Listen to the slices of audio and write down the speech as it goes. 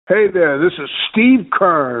Hey there, this is Steve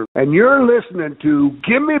Kern, and you're listening to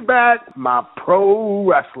Give Me Back My Pro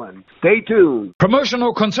Wrestling. Stay tuned.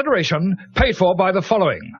 Promotional consideration paid for by the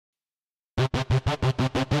following.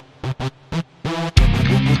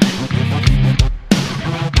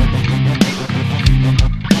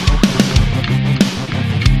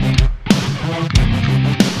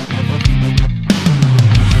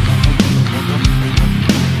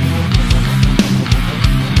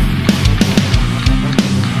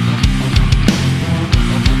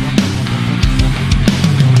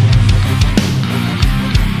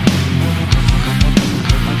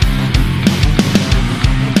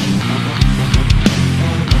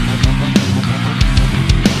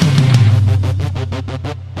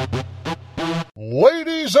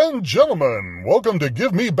 Ladies and gentlemen, welcome to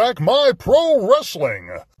Give Me Back My Pro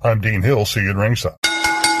Wrestling. I'm Dean Hill, see you at ringside.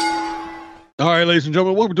 All right, ladies and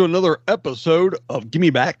gentlemen, welcome to another episode of Give Me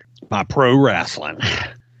Back My Pro Wrestling.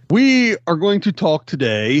 We are going to talk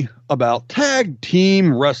today about tag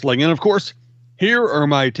team wrestling. And of course, here are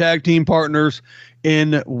my tag team partners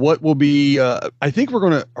in what will be, I think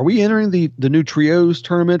are we entering the new trios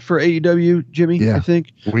tournament for AEW, Jimmy? Yeah, I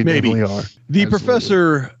think we maybe definitely are. The Absolutely.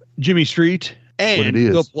 Professor Jimmy Street and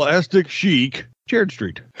the Plastic Chic, Jared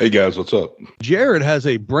Street. Hey guys, what's up? Jared has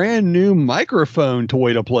a brand new microphone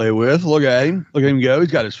toy to play with. Look at him. Look at him go.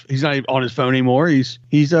 He's not even on his phone anymore. He's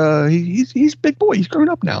big boy. He's grown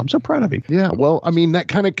up now. I'm so proud of him. Yeah. Well, I mean, that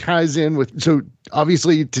kind of ties in with, so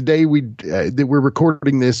obviously today we're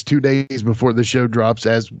recording this 2 days before the show drops,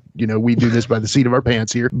 as you know, we do this by the seat of our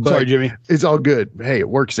pants here. But sorry, Jimmy. It's all good. Hey, it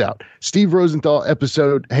works out. Steve Rosenthal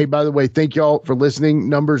episode. Hey, by the way, thank y'all for listening.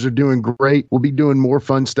 Numbers are doing great. We'll be doing more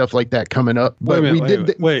fun stuff like that coming up. But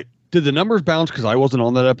wait. Did the numbers bounce because I wasn't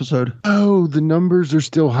on that episode? Oh, the numbers are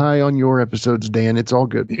still high on your episodes, Dan. It's all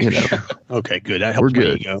good. You know. Okay, good. That helps. We're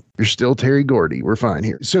good. Ego. You're still Terry Gordy. We're fine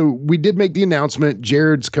here. So we did make the announcement.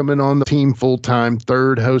 Jared's coming on the team full-time,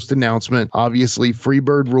 third host announcement. Obviously,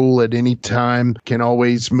 Freebird rule at any time. Can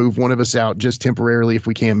always move one of us out just temporarily if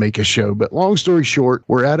we can't make a show. But long story short,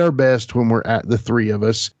 we're at our best when we're at the three of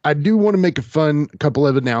us. I do want to make a fun couple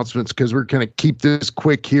of announcements because we're going to keep this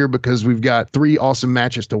quick here because we've got three awesome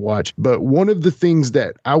matches to watch. But one of the things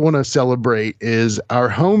that I want to celebrate is our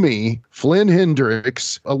homie, Flynn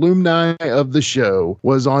Hendricks, alumni of the show,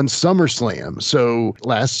 was on SummerSlam. So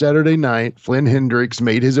last Saturday night, Flynn Hendricks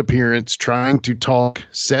made his appearance trying to talk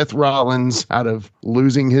Seth Rollins out of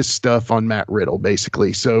losing his stuff on Matt Riddle,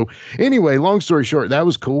 basically. So anyway, long story short, that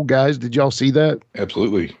was cool, guys. Did y'all see that?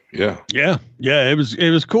 Absolutely. Yeah.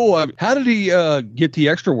 It was cool. How did he get the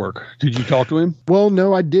extra work? Did you talk to him? Well,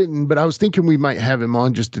 no, I didn't, but I was thinking we might have him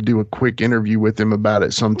on just to do a quick interview with him about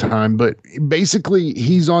it sometime. But basically,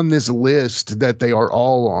 he's on this list that they are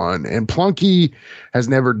all on, and Plunky has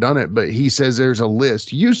never done it, but he says there's a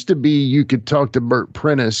list. Used to be you could talk to Bert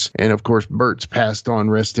Prentice, and of course, Bert's passed on,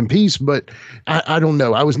 rest in peace, but I don't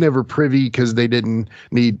know. I was never privy because they didn't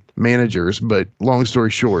need managers, but long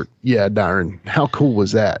story short, yeah, Darren, how cool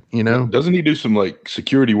was that? You know, doesn't he do some like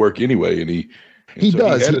security work anyway? And he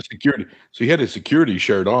does. He had a security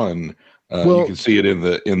shirt on. You can see it in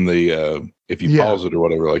the if you pause it or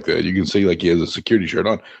whatever like that, you can see like he has a security shirt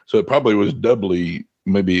on. So it probably was doubly,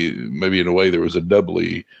 maybe in a way there was a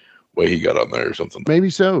doubly way he got on there or something. Maybe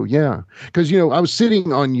so, yeah. Because, you know, I was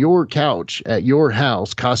sitting on your couch at your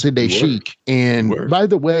house, Casa de Chic. And by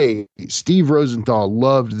the way, Steve Rosenthal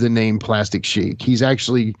loved the name Plastic Chic. He's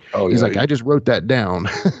actually, I just wrote that down.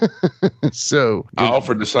 So I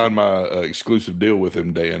offered to sign my exclusive deal with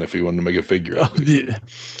him, Dan, if he wanted to make a figure.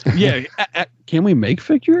 Can we make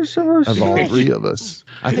figures of ourselves? Of all three of us.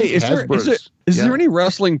 I think is there any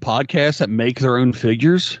wrestling podcasts that make their own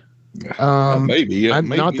figures? Maybe.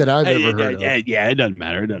 Not that I've ever heard of. Yeah, it doesn't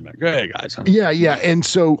matter. Go ahead, guys. Yeah. And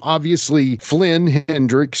so obviously Flynn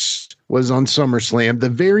Hendricks was on SummerSlam the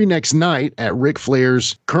very next night at Ric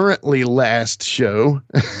Flair's currently last show.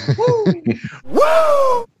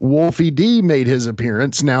 Woo! Wolfie D made his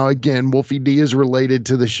appearance. Now, again, Wolfie D is related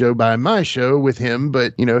to the show by my show with him,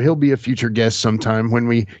 but, you know, he'll be a future guest sometime when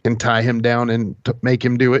we can tie him down and make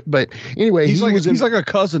him do it. But anyway, he's like a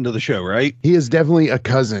cousin to the show, right? He is definitely a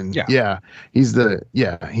cousin. Yeah. He's the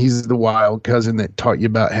wild cousin that taught you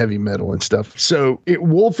about heavy metal and stuff. So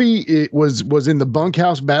Wolfie was in the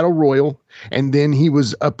Bunkhouse Battle Royal, and then he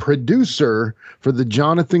was a producer for the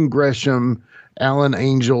Jonathan Gresham, Alan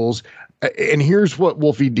Angels. And here's what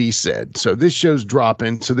Wolfie D said. So this show's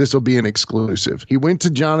dropping, so this will be an exclusive. He went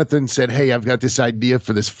to Jonathan, said, hey, I've got this idea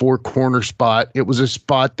for this four-corner spot. It was a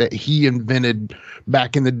spot that he invented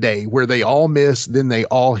back in the day where they all miss, then they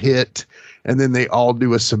all hit. and then they all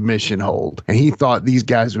do a submission hold. And he thought these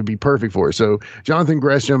guys would be perfect for it. So Jonathan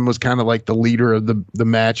Gresham was kind of like the leader of the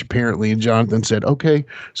match, apparently. And Jonathan said, okay,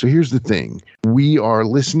 so here's the thing. We are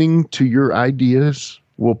listening to your ideas.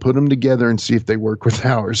 We'll put them together and see if they work with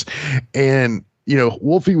ours. And, you know,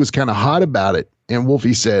 Wolfie was kind of hot about it. And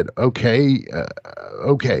Wolfie said, okay.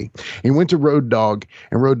 He went to Road Dogg,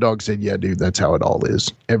 and Road Dogg said, yeah, dude, that's how it all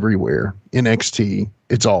is everywhere. NXT,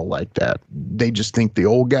 it's all like that. They just think the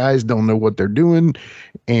old guys don't know what they're doing,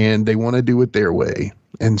 and they want to do it their way.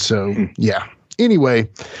 And so, yeah. Anyway,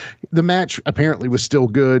 the match apparently was still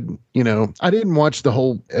good. You know, I didn't watch the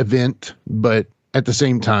whole event, but at the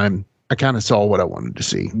same time, I kind of saw what I wanted to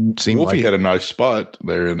see. Wolfie had a nice spot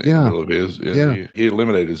there in the middle of his. Yeah. He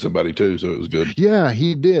eliminated somebody too, so it was good. Yeah,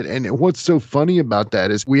 he did. And what's so funny about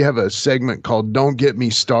that is we have a segment called Don't Get Me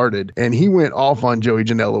Started. And he went off on Joey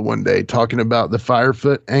Janela one day talking about the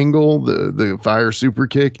firefoot angle, the fire super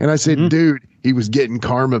kick. And I said, dude, he was getting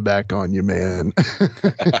karma back on you, man.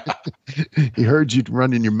 He heard you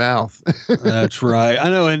running your mouth. That's right. I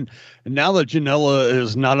know. And now that Janela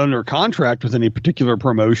is not under contract with any particular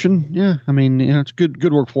promotion, yeah, I mean, you know, it's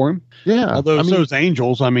good work for him. Yeah. Although those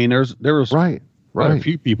Angels, I mean, there was right. a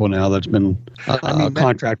few people now that's been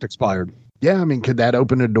contract expired. Yeah, I mean, could that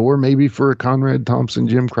open a door maybe for a Conrad Thompson,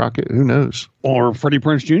 Jim Crockett? Who knows? Or Freddie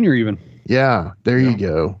Prinze Jr. even. Yeah, there you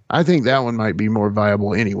go. I think that one might be more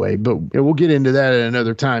viable anyway, but we'll get into that at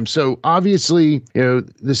another time. So obviously, you know,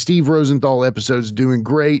 the Steve Rosenthal episode's doing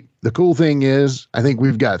great. The cool thing is, I think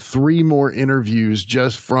we've got 3 more interviews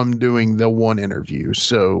just from doing the one interview.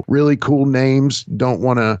 So really cool names. Don't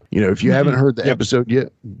want to, you know, if you haven't heard the episode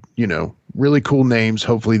yet, you know, really cool names.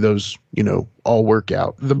 Hopefully those, you know, all work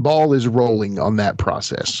out. The ball is rolling on that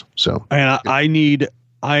process. So, and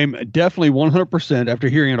I'm definitely 100% after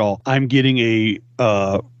hearing it all. I'm getting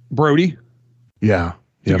a Brody. Yeah.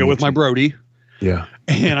 To go with my Brody. Yeah.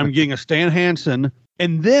 And I'm getting a Stan Hansen.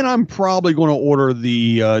 And then I'm probably going to order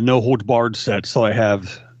the No Holds Barred set. So I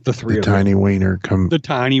have the 3 of them. Tiny Wiener come. The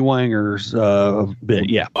Tiny Wangers bit.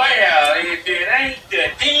 Yeah. Well, if it ain't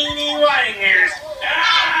the Teeny Wangers.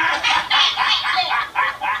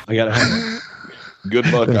 I got to have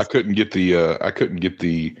Good luck. I couldn't get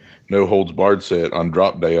the No Holds Barred set on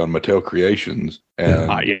drop day on Mattel Creations, and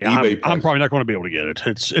eBay I'm probably not going to be able to get it.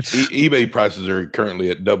 It's eBay prices are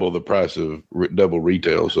currently at double the price of double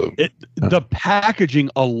retail. So the packaging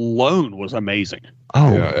alone was amazing.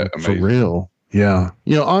 Oh, yeah, for real? Yeah.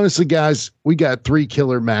 You know, honestly, guys, we got 3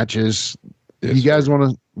 killer matches. Yes, you guys want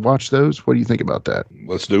to watch those? What do you think about that?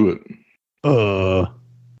 Let's do it.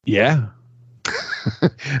 Yeah.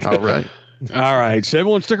 All right. All right, so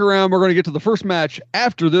everyone stick around. We're going to get to the first match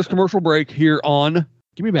after this commercial break here on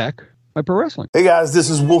Give Me Back My Pro Wrestling. Hey guys, this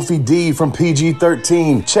is Wolfie D from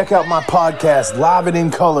PG-13. Check out my podcast, Live and in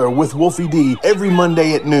Color with Wolfie D, every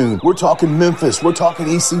Monday at noon. We're talking Memphis, we're talking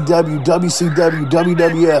ECW, WCW,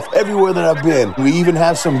 WWF, everywhere that I've been. We even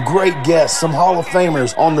have some great guests, some Hall of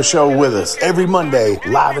Famers on the show with us. Every Monday,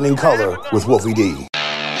 Live and in Color with Wolfie D.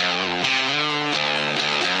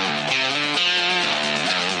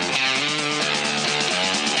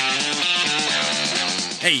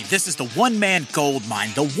 Hey, this is the one-man gold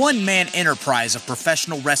mine, the one-man enterprise of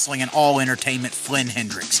professional wrestling and all entertainment, Flynn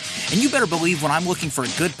Hendricks. And you better believe when I'm looking for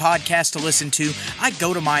a good podcast to listen to, I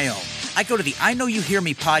go to my own. I go to the I Know You Hear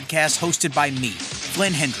Me podcast hosted by me,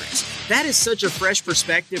 Flynn Hendricks. That is such a fresh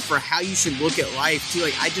perspective for how you should look at life, too.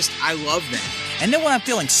 I love that. And then when I'm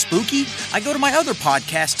feeling spooky, I go to my other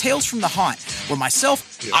podcast, Tales from the Haunt, where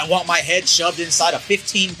I want my head shoved inside a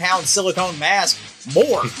 15-pound silicone mask.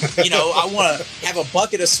 More. You know, I want to have a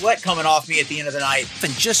bucket of sweat coming off me at the end of the night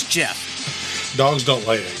than just Jeff. Dogs don't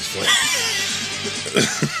lay eggs, Flynn.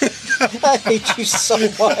 I hate you so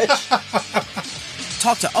much.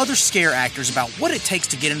 Talk to other scare actors about what it takes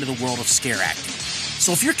to get into the world of scare acting.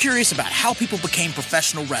 So if you're curious about how people became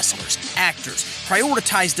professional wrestlers, actors,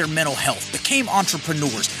 prioritized their mental health, became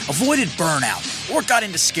entrepreneurs, avoided burnout, or got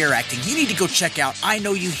into scare acting, you need to go check out I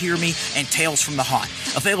Know You Hear Me and Tales from the Haunt,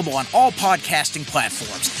 available on all podcasting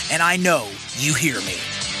platforms. And I know you hear me.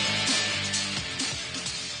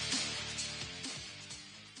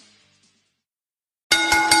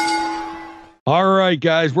 All right,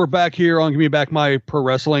 guys, we're back here on Give Me Back My Pro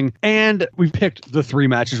Wrestling, and we've picked the 3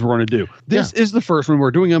 matches we're going to do. This is the first one.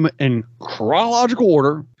 We're doing them in chronological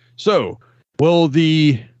order. So, will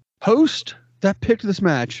the host that picked this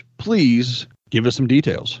match please give us some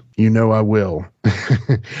details? You know I will.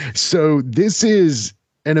 So this is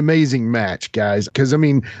an amazing match, guys, because I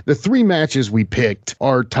mean, the 3 matches we picked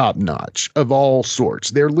are top notch of all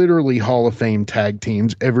sorts. They're literally Hall of Fame tag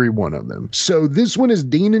teams, every one of them. So this one is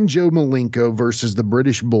Dean and Joe Malenko versus the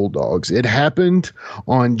British Bulldogs. It happened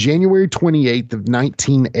on January 28th of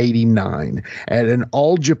 1989 at an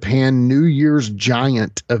All Japan New Year's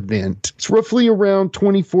Giant event. It's roughly around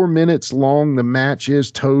 24 minutes long. The match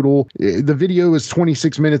is total. The video is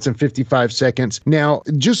 26 minutes and 55 seconds. Now,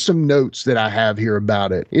 just some notes that I have here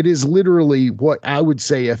about it. It is literally what I would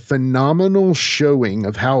say a phenomenal showing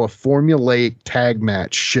of how a formulaic tag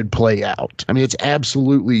match should play out. I mean, it's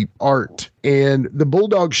absolutely art. And the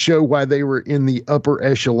Bulldogs show why they were in the upper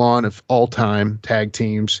echelon of all-time tag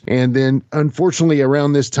teams. And then, unfortunately,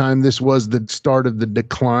 around this time, this was the start of the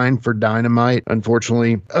decline for Dynamite,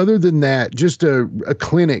 unfortunately. Other than that, just a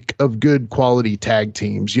clinic of good quality tag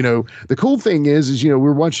teams. You know, the cool thing is, you know,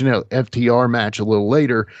 we're watching an FTR match a little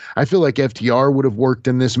later. I feel like FTR would have worked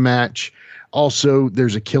in this match. Also,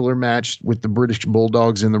 there's a killer match with the British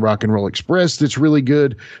Bulldogs in the Rock and Roll Express that's really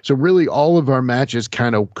good. So really all of our matches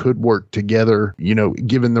kind of could work together, you know,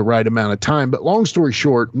 given the right amount of time. But long story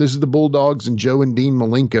short, this is the Bulldogs and Joe and Dean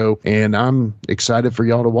Malenko, and I'm excited for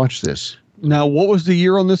y'all to watch this. Now, what was the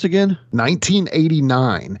year on this again?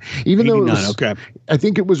 1989. Even though it was, okay. I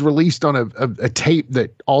think it was released on a tape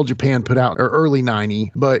that All Japan put out, or early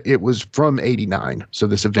 90, but it was from 89. So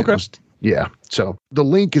this event was... Yeah. So the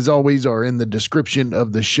link, as always, are in the description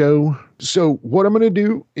of the show. So what I'm going to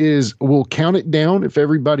do is we'll count it down if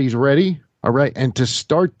everybody's ready. All right. And to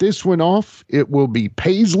start this one off, it will be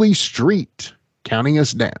Paisley Street counting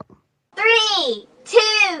us down. 3,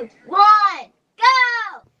 2, 1,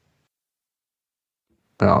 go.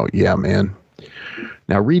 Oh, yeah, man.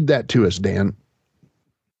 Now read that to us, Dan.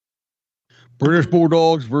 British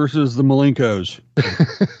Bulldogs versus the Malenkos.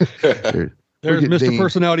 There's Mr. Dean.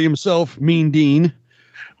 Personality himself, Mean Dean,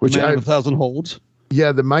 which I have 1,000 holds.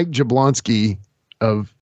 Yeah, the Mike Jablonski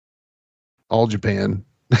of All Japan.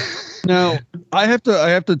 Now, I have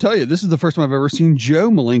to tell you, this is the first time I've ever seen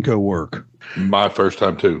Joe Malenko work. My first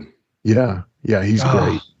time too. Yeah, he's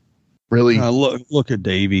great. Really, look at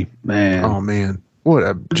Davey, man. Oh man, what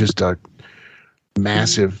a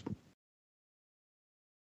massive.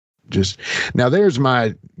 Just now, there's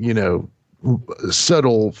my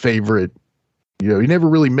subtle favorite. You know, he never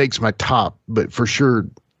really makes my top, but for sure,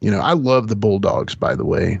 you know, I love the Bulldogs, by the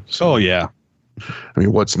way. So, oh, yeah. I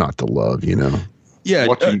mean, what's not to love, you know? Yeah.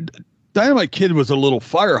 Dynamite Kid was a little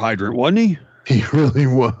fire hydrant, wasn't he? He really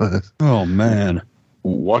was. Oh, man.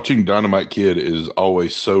 Watching Dynamite Kid is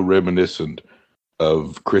always so reminiscent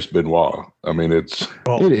of Chris Benoit. I mean, it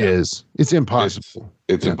is. It's impossible.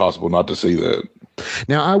 It's impossible not to see that.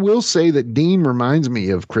 Now, I will say that Dean reminds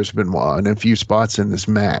me of Chris Benoit in a few spots in this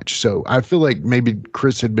match. So I feel like maybe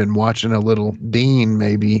Chris had been watching a little Dean,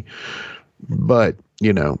 maybe. But,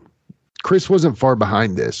 you know, Chris wasn't far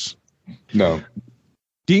behind this. No.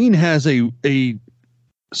 Dean has a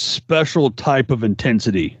special type of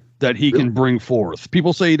intensity that he can bring forth.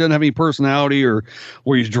 People say he doesn't have any personality or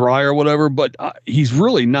he's dry or whatever, but he's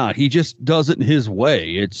really not. He just does it his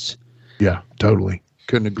way. Yeah, totally.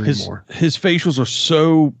 Couldn't agree more. His facials are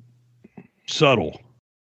so subtle.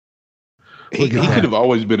 He could have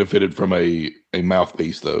always benefited from a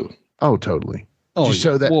mouthpiece, though. Oh, totally. Oh,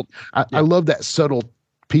 so that I love that subtle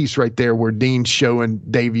piece right there where Dean's showing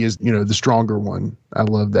Davey is, you know, the stronger one. I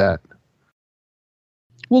love that.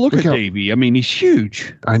 Well, look at Davey. I mean, he's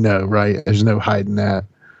huge. I know, right? There's no hiding that.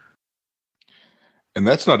 And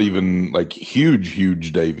that's not even like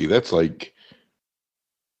huge Davey. That's like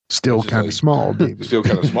still kind of small, Davey. Still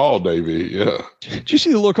kind of small, Davey. Yeah. Did you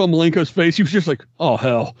see the look on Malenko's face? He was just like, "Oh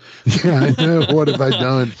hell." Yeah, I know. What have I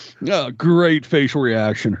done? Great facial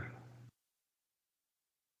reaction.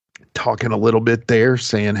 Talking a little bit there,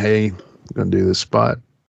 saying, "Hey, I'm gonna do this spot."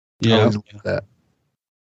 Yeah. That.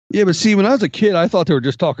 Yeah, but see, when I was a kid, I thought they were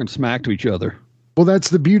just talking smack to each other. Well, that's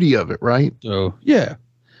the beauty of it, right? So yeah.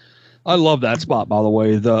 I love that spot, by the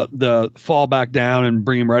way. The fall back down and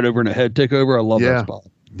bring him right over in a head takeover. I love that spot.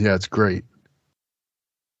 Yeah, it's great.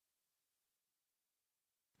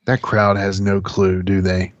 That crowd has no clue, do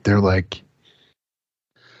they? They're like,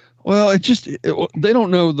 well, they don't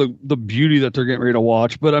know the beauty that they're getting ready to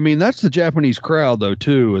watch. But I mean, that's the Japanese crowd, though,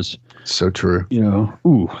 too. Is so true. You know,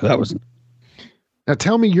 ooh, that was. Now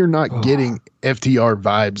tell me you're not getting FTR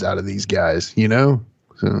vibes out of these guys. You know,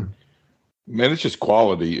 so. Man, it's just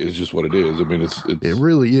quality. Is just what it is. I mean, it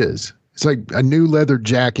really is. It's like a new leather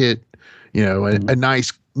jacket. You know, a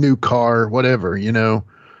nice new car, whatever, you know,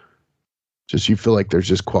 just you feel like there's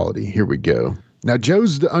just quality. Here we go. Now,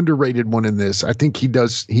 Joe's the underrated one in this. I think he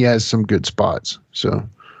has some good spots. So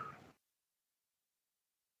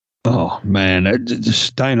Oh man,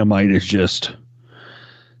 just Dynamite is just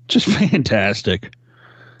fantastic.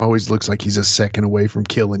 Always looks like he's a second away from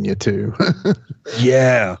killing you too.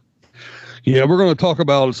 Yeah, we're going to talk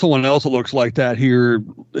about someone else that looks like that here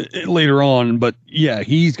later on, but yeah,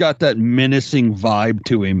 he's got that menacing vibe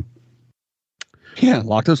to him. Yeah,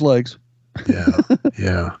 lock those legs.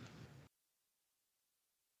 Yeah.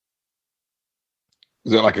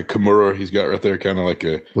 Is that like a Kimura he's got right there? Kind of like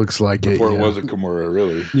a... Looks like before it was a Kimura,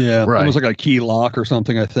 really. Yeah, right. Almost like a key lock or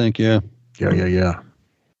something, I think, yeah. Yeah.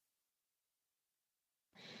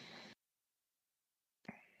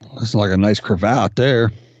 That's like a nice cravat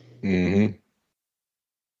there. Mm-hmm.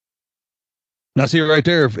 Now, see right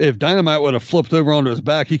there, if Dynamite would have flipped over onto his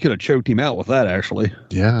back, he could have choked him out with that, actually.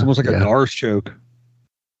 Yeah. It's almost like a Darce choke.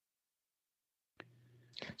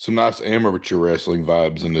 Some nice amateur wrestling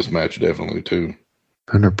vibes in this match, definitely, too.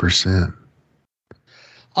 100%.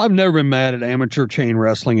 I've never been mad at amateur chain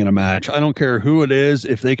wrestling in a match. I don't care who it is.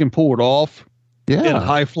 If they can pull it off in a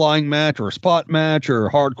high-flying match or a spot match or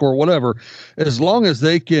hardcore, whatever, as long as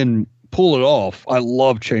they can pull it off, I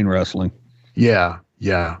love chain wrestling. Yeah.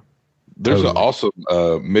 There's an awesome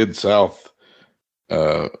Mid-South,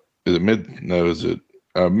 is it Mid? No, is it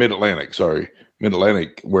Mid-Atlantic? Sorry.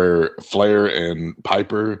 Mid-Atlantic, where Flair and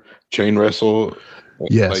Piper chain wrestle.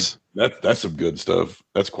 Yes. That's some good stuff.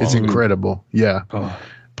 That's quality. It's incredible. Yeah. Oh.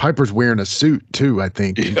 Piper's wearing a suit too, I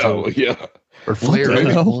think. Yeah. Or Flair.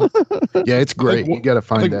 Yeah, it's great. You got to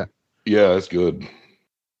find that. Yeah, it's good.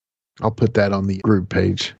 I'll put that on the group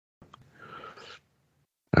page.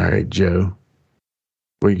 All right, Joe.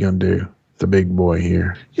 What are you going to do? The big boy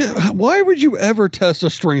here. Yeah, why would you ever test a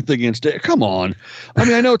strength against it? Come on. I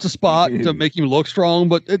mean, I know it's a spot to make him look strong,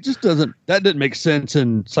 but it just didn't make sense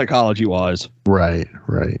in psychology wise. Right.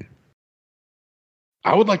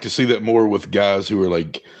 I would like to see that more with guys who are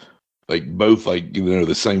like both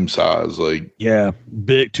the same size.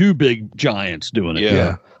 Two big giants doing it.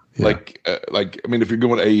 Yeah. I mean, if you're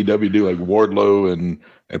going to AEW, do like Wardlow and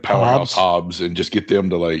Powerhouse Hobbs and just get them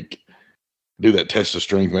to do that test of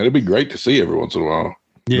strength, man. It'd be great to see every once in a while.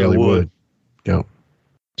 Yeah, really it would. Yep.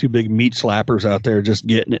 Two big meat slappers out there just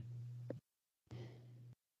getting it.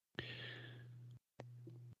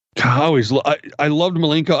 I loved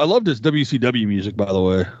Malenko. I loved his WCW music, by the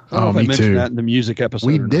way. I don't know if I mentioned that in the music episode.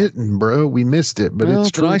 We didn't, bro. We missed it, but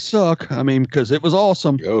it's true. I suck. I mean, because it was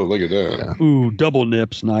awesome. Oh, look at that. Yeah. Ooh, double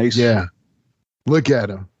nips. Nice. Yeah. Look at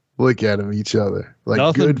them. Each other.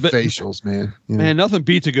 Good facials, man. Man, nothing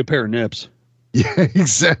beats a good pair of nips. Yeah,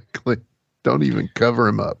 exactly. Don't even cover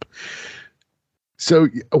him up. So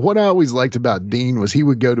what I always liked about Dean was he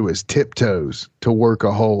would go to his tiptoes to work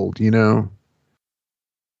a hold, Yeah,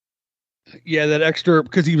 that extra,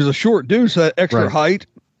 because he was a short dude, so that extra height.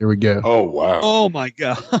 Here we go. Oh, wow. Oh, my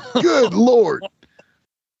God. Good Lord.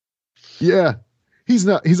 Yeah. He's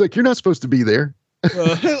like, you're not supposed to be there.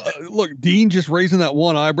 Look, Dean just raising that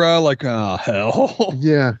one eyebrow like, oh, hell.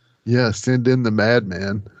 Yeah. Send in the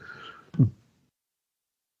madman.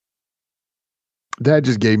 That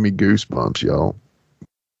just gave me goosebumps, y'all.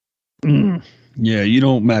 Yeah, you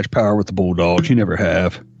don't match power with the Bulldogs. You never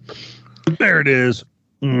have. There it is.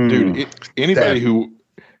 Dude, anybody who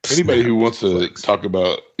wants to talk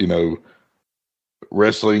about,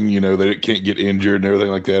 wrestling, they can't get injured and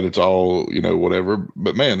everything like that. It's all, whatever.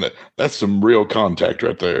 But man, that's some real contact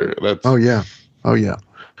right there. Oh yeah.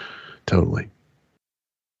 Totally.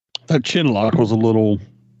 That chin lock was a little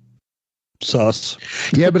sus.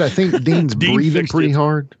 Yeah, but I think Dean's breathing pretty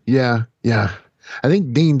hard. Yeah. I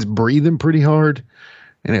think Dean's breathing pretty hard,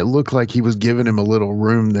 and it looked like he was giving him a little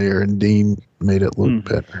room there, and Dean made it look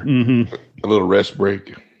better. Mm-hmm. A little rest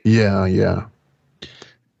break. Yeah.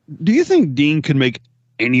 Do you think Dean could make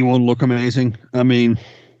anyone look amazing? I mean,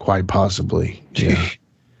 quite possibly. Yeah,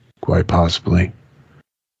 quite possibly.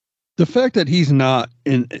 The fact that he's not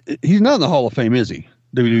in the Hall of Fame, is he?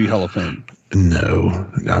 WWE Hall of Fame?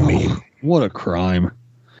 No. I mean, what a crime.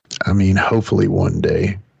 I mean, hopefully one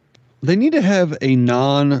day. They need to have a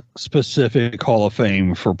non-specific Hall of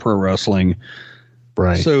Fame for pro wrestling.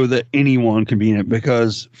 Right. So that anyone can be in it,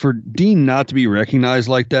 because for Dean not to be recognized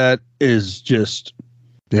like that is just.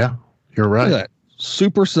 Yeah, you're right. Look at that.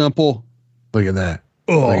 Super simple. Look at that.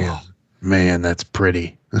 Oh, man, that's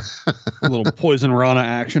pretty. A little Poison Rana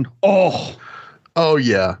action. Oh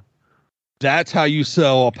yeah. That's how you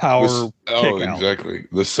sell a power kick out. Exactly.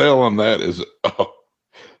 The sell on that is. All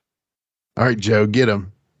right, Joe, get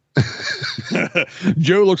him.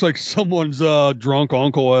 Joe looks like someone's drunk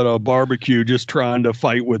uncle at a barbecue just trying to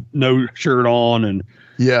fight with no shirt on. And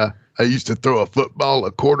yeah, I used to throw a football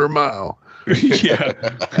a quarter mile. Yeah.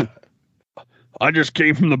 I just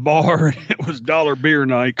came from the bar and it was dollar beer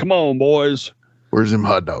night. Come on, boys. Where's them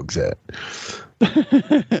hot dogs at?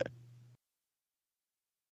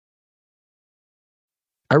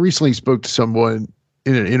 I recently spoke to someone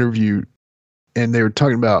in an interview, and they were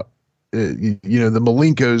talking about, the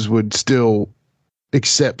Malenkos would still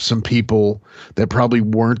accept some people that probably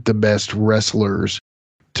weren't the best wrestlers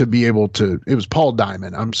to be able to. It was Paul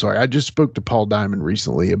Diamond. I'm sorry. I just spoke to Paul Diamond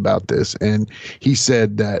recently about this, and he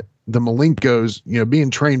said that the Malenkos,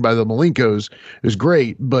 being trained by the Malenkos is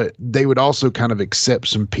great, but they would also kind of accept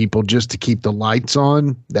some people just to keep the lights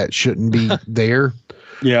on that shouldn't be there.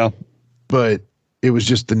 Yeah. But it was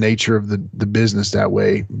just the nature of the business that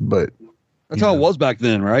way. But that's how it was back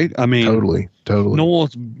then, right? I mean, totally. No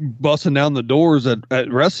one's busting down the doors at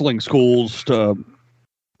wrestling schools to,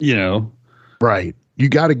 Right. You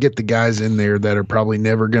got to get the guys in there that are probably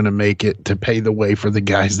never going to make it to pay the way for the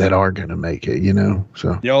guys that are going to make it,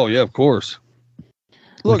 So. Oh, yeah, of course.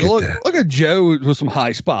 Look at Joe with some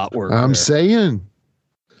high spot work. I'm saying.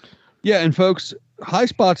 Yeah, and folks, high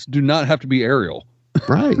spots do not have to be aerial.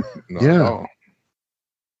 Right. Yeah.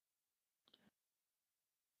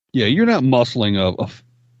 Yeah, you're not muscling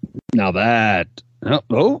now that.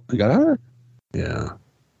 Oh, you got her. Yeah,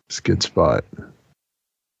 it's a good spot.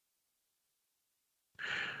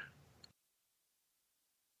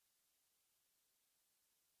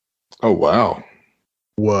 Oh, wow.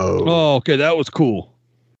 Whoa. Oh, okay. That was cool.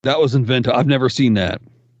 That was inventive. I've never seen that.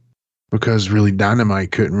 Because really,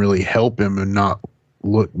 Dynamite couldn't really help him and not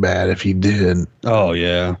look bad if he did. Oh,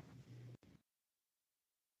 yeah.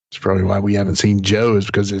 It's probably why we haven't seen Joe, is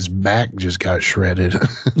because his back just got shredded.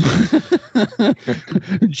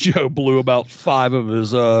 Joe blew about 5 of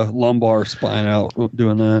his lumbar spine out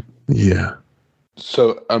doing that. Yeah.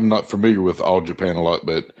 So I'm not familiar with All Japan a lot,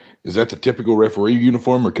 but is that the typical referee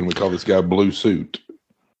uniform, or can we call this guy Blue Suit?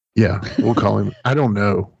 Yeah, we'll call him. I don't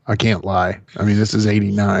know. I can't lie. I mean, this is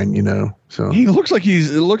 '89, So it looks like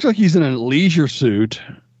he's in a leisure suit.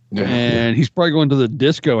 Yeah. And he's probably going to the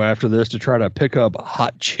disco after this to try to pick up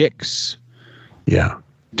hot chicks. Yeah.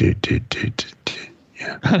 Yeah.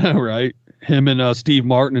 I know, right? Him and Steve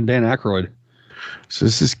Martin and Dan Aykroyd. So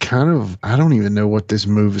this is kind of, I don't even know what this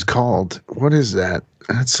move is called. What is that?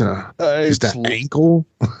 That's just an ankle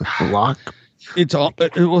lock.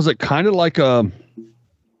 Was it kind of like I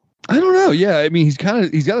don't know. Yeah. I mean, he's got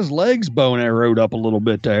his legs bow and arrowed up a little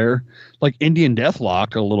bit there, like Indian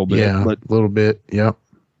Deathlock a little bit. Yeah. But a little bit. Yep.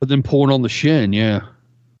 But then pulling on the shin, yeah.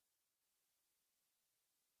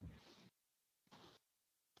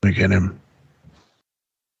 Look at him.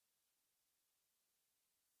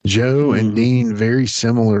 Joe and Dean, very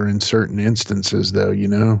similar in certain instances, though,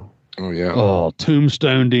 Oh, yeah. Oh,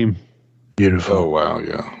 tombstoned him. Beautiful. Oh, wow,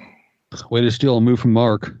 yeah. Way to steal a move from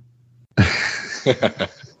Mark.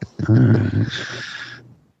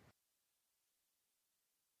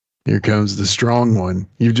 Here comes the strong one.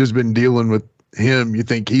 You've just been dealing with him. You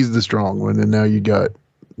think he's the strong one, and now you got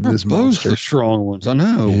this monster. Both the strong ones. I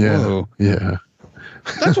know. Yeah. Whoa. Yeah.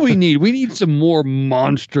 That's what we need. We need some more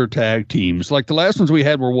monster tag teams. Like the last ones we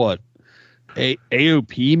had were what?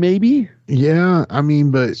 AOP maybe? Yeah, I mean,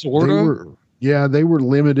 but Sorta? they were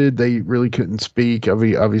limited. They really couldn't speak.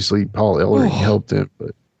 Obviously, Paul Ellering helped him,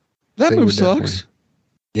 but that move sucks.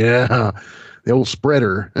 Yeah, the old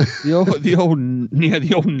spreader. the old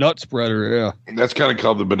nut spreader. Yeah, that's kind of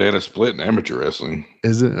called the banana split in amateur wrestling.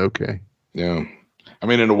 Is it? Okay. Yeah, I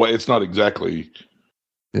mean, in a way, it's not exactly.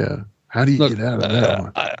 Yeah. How do you get out of that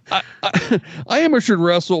one? I amateur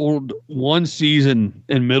wrestled one season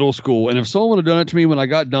in middle school, and if someone would have done it to me when I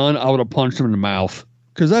got done, I would have punched him in the mouth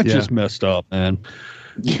because that's just messed up, man.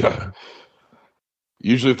 Yeah.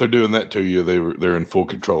 Usually, if they're doing that to you, they're in full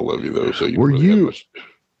control of you, though. So were you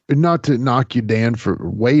not to knock you down for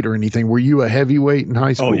weight or anything? Were you a heavyweight in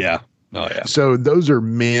high school? Oh yeah. So those are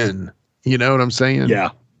men. You know what I'm saying? Yeah.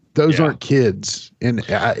 Those aren't kids. And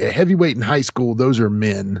heavyweight in high school, those are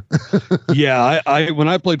men. Yeah, I when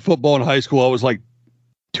I played football in high school, I was like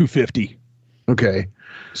 250. Okay.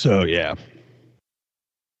 So, yeah.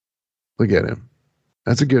 Look at him.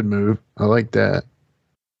 That's a good move. I like that.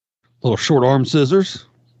 Little short arm scissors.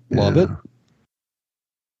 Love it.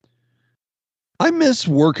 I miss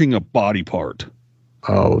working a body part.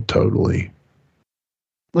 Oh, totally.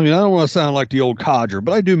 I mean, I don't want to sound like the old codger,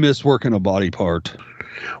 but I do miss working a body part.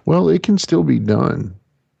 Well, it can still be done.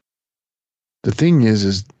 The thing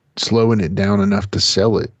is slowing it down enough to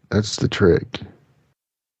sell it. That's the trick.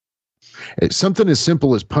 It's something as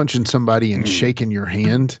simple as punching somebody and shaking your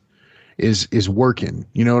hand is working.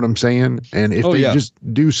 You know what I'm saying? And if they just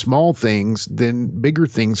do small things, then bigger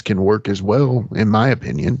things can work as well, in my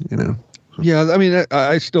opinion, Yeah, I mean,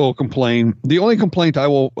 I still complain. The only complaint I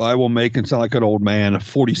will make and sound like an old man, a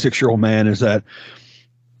 46-year-old man, is that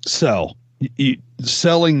selling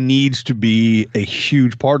needs to be a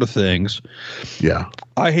huge part of things. Yeah.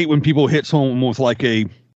 I hate when people hit someone with like a, I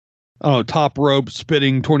don't know, top rope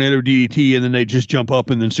spitting tornado DDT and then they just jump up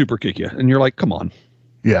and then super kick you. And you're like, come on.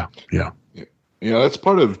 Yeah. Yeah. Yeah, that's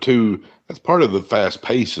part of the fast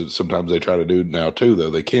pace that sometimes they try to do now too, though.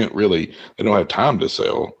 They don't have time to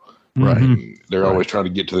sell. Right. They're always trying to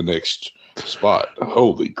get to the next spot.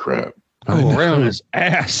 Holy crap. Oh, around his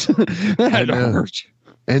ass. That hurt.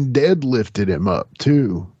 And deadlifted him up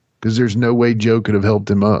too, because there's no way Joe could have helped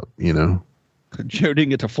him up, you know. Joe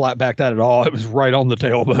didn't get to flat back that at all. It was right on the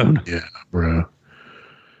tailbone. Yeah, bro.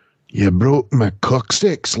 You broke my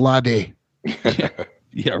coccyx, laddie.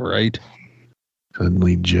 Yeah, right.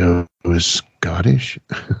 Suddenly Joe is Scottish.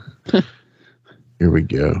 Here we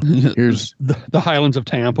go. Here's the Highlands of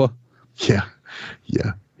Tampa. Yeah.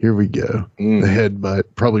 Yeah. Here we go. The headbutt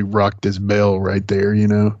probably rocked his bell right there, you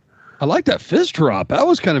know. I like that fist drop. That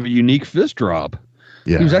was kind of a unique fist drop.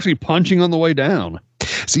 Yeah. He was actually punching on the way down.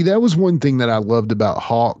 See, that was one thing that I loved about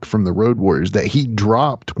Hawk from the Road Warriors, that he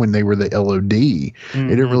dropped when they were the LOD. Mm-hmm.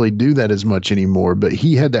 He didn't really do that as much anymore, but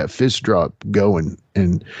he had that fist drop going,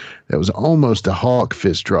 and that was almost a Hawk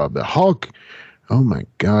fist drop. But Hawk, oh my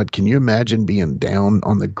God, can you imagine being down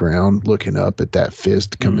on the ground looking up at that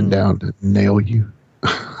fist coming down to nail you?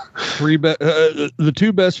 The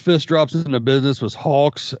two best fist drops in the business was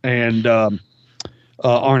Hawks and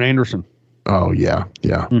Arn Anderson. Oh, yeah.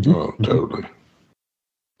 Yeah. Mm-hmm. Oh, totally.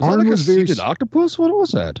 Arn was very octopus. What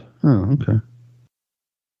was that? Oh, okay.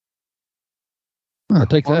 I'll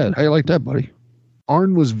take that. How you like that, buddy?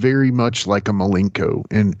 Arn was very much like a Malenko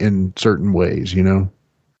in certain ways, you know.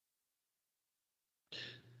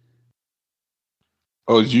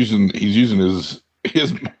 Oh, he's using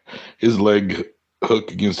his leg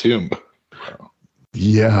hook against him.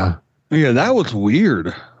 Yeah. Yeah, that was weird.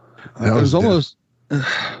 It was almost. It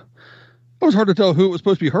was hard to tell who it was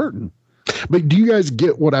supposed to be hurting. But do you guys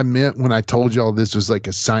get what I meant when I told y'all this was like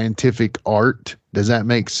a scientific art? Does that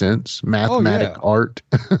make sense? Mathematic art?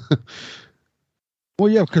 Well,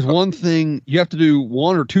 yeah, because one thing, you have to do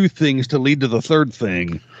one or two things to lead to the third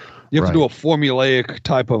thing. You have to do a formulaic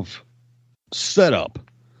type of setup.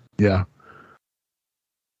 Yeah.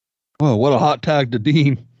 Well, what a hot tag to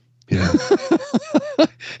Dean. Yeah.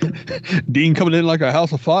 Dean coming in like a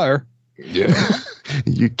house of fire. Yeah.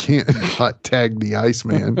 You can't hot tag the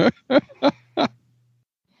Iceman.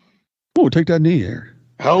 Oh, take that knee there.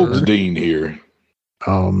 How old's Dean here?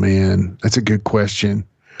 Oh, man. That's a good question.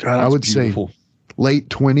 God, I would say late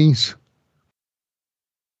 20s.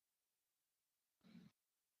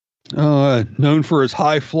 Known for his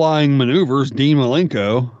high-flying maneuvers, Dean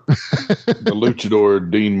Malenko. The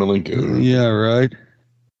luchador Dean Malenko. Yeah, right.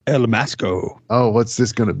 El Masco. Oh, what's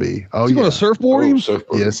this going to be? Oh, is he going to surfboard him?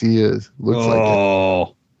 Yes, he is. Looks like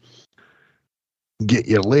it. Get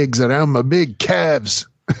your legs around my big calves.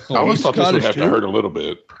 I always thought this would have to hurt a little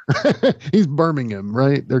bit. He's Birmingham,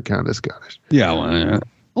 right? They're kind of Scottish. Yeah,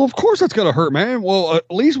 well, of course that's going to hurt, man. Well, at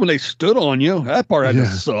least when they stood on you, that part had to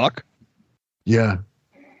suck. Yeah.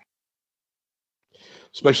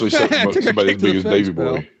 Especially somebody as big as Davey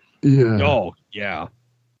Boy. Yeah. Oh, yeah.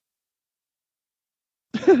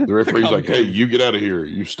 The referee's like, hey, you get out of here.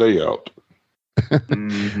 You stay out.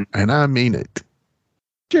 And I mean it.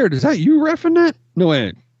 Jared, is that you reffing that? No,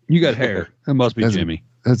 wait. You got hair. That must be Jimmy.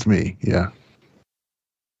 That's me, yeah.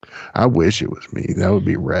 I wish it was me. That would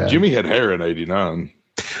be rad. Jimmy had hair in 89.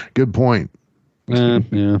 Good point. Yeah.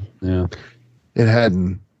 It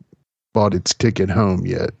hadn't bought its ticket home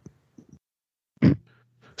yet.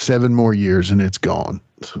 7 more years and it's gone.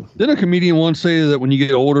 Didn't a comedian once say that when you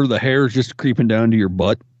get older, the hair is just creeping down to your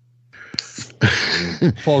butt?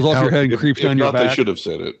 Falls off your head and creeps down your back. They should have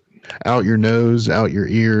said it. Out your nose, out your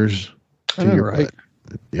ears, to your butt.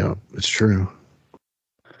 Yeah, it's true.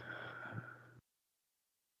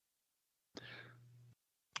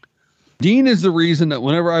 Dean is the reason that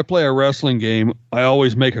whenever I play a wrestling game, I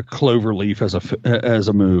always make a clover leaf as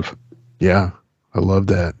a move. Yeah, I love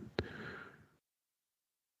that.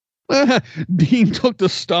 Dean took the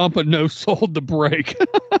stomp and no sold the break.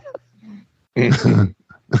 I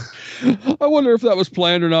wonder if that was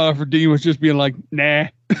planned or not, or if Dean was just being like, nah.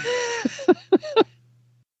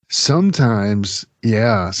 Sometimes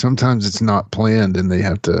it's not planned and they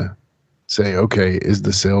have to say, okay, is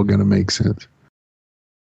the sale going to make sense?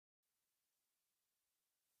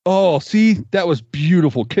 Oh, see, that was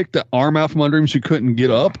beautiful. Kicked the arm out from under him so he couldn't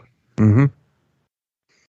get up. Mm-hmm.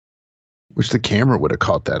 Wish the camera would have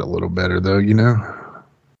caught that a little better, though, you know?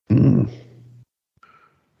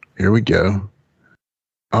 Here we go.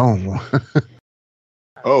 Oh.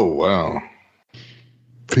 Oh, wow.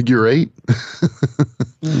 Figure 8.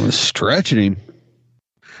 Stretching him.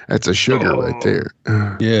 That's a sugar right there.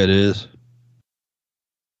 Yeah, it is.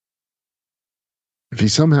 If he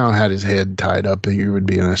somehow had his head tied up, he would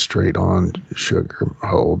be in a straight-on sugar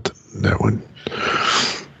hold. That one.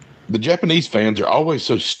 The Japanese fans are always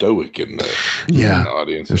so stoic in the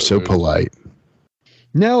audience. They're so polite.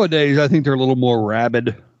 Nowadays, I think they're a little more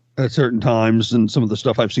rabid at certain times than some of the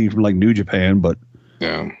stuff I've seen from like New Japan, but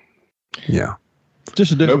yeah,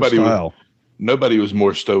 just a different style. Nobody was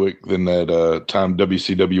more stoic than that time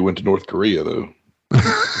WCW went to North Korea, though.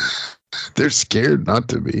 They're scared not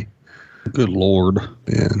to be. Good Lord.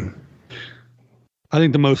 Man. I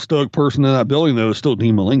think the most stoic person in that building, though, is still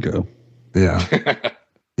Dean Malenko. Yeah.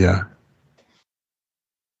 Yeah.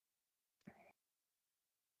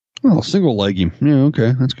 Oh, single leg him. Yeah,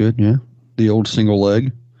 okay. That's good. Yeah. The old single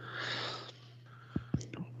leg.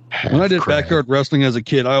 When I did backyard wrestling as a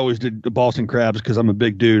kid, I always did the Boston Crabs because I'm a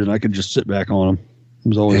big dude and I could just sit back on them. It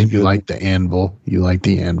was always good. You like the anvil. You like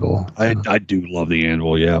the anvil. I do love the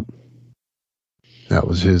anvil, yeah. That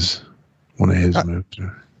was one of his moves.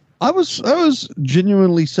 I was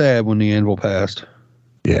genuinely sad when the anvil passed.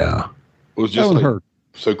 Yeah. It was just hurt.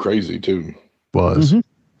 So crazy, too. Was.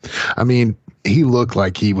 Mm-hmm. I mean, he looked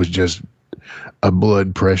like he was just a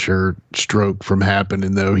blood pressure stroke from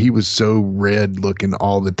happening, though. He was so red looking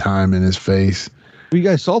all the time in his face. Well, you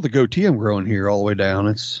guys saw the goatee I'm growing here all the way down.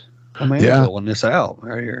 I'm anviling this out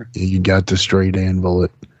right here. You got the straight anvil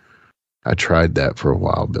it. I tried that for a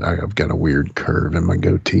while, but I've got a weird curve in my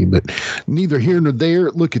goatee. But neither here nor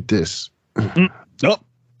there. Look at this. Up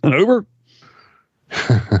and over.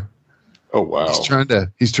 Oh wow!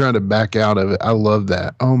 He's trying to back out of it. I love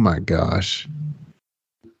that. Oh my gosh,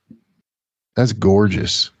 that's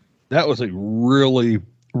gorgeous. That was a really,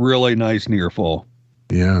 really nice near fall.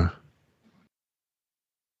 Yeah.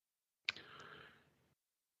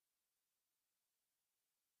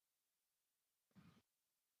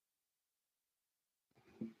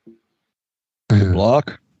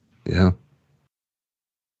 Block. Yeah.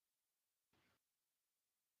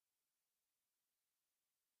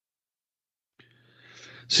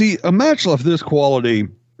 See, a match of this quality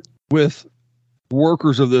with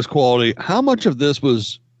workers of this quality, how much of this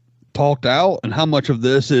was talked out and how much of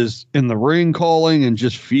this is in the ring calling and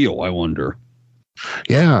just feel, I wonder.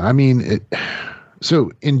 Yeah, I mean, so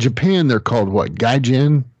in Japan, they're called what?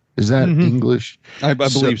 Gaijin? Is that English? I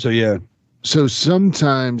believe so, yeah. So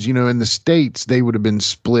sometimes, in the States, they would have been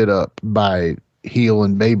split up by heel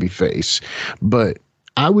and babyface. But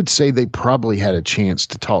I would say they probably had a chance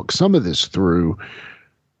to talk some of this through.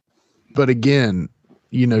 But again,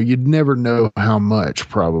 you'd never know how much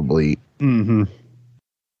probably. Mm-hmm.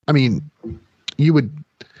 I mean, you would,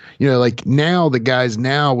 like now the guys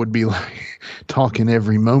now would be like talking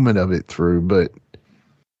every moment of it through,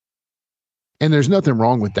 and there's nothing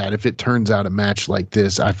wrong with that. If it turns out a match like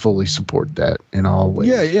this, I fully support that in all ways.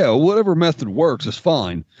 Yeah. Whatever method works is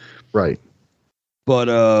fine. Right. But,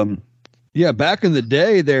 back in the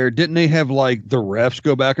day there, didn't they have like the refs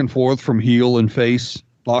go back and forth from heel and face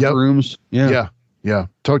locker rooms? Yeah.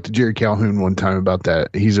 Talked to Jerry Calhoun one time about that.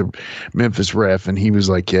 He's a Memphis ref, and he was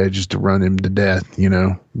like, "Yeah, just to run him to death,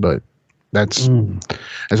 But that's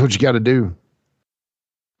what you got to do.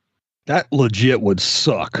 That legit would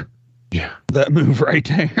suck. Yeah, that move right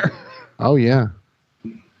there. Oh yeah.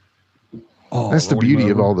 That's the beauty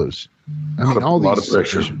of all those. I mean, all lot these of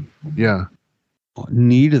pressure. Yeah.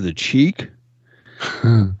 Knee to the cheek.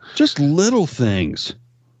 Just little things.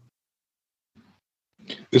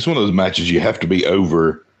 It's one of those matches you have to be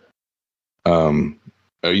over. You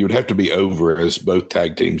would have to be over as both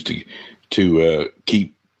tag teams to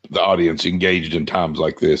keep the audience engaged in times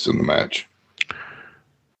like this in the match.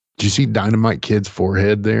 Did you see Dynamite Kid's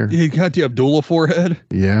forehead there? He got the Abdullah forehead.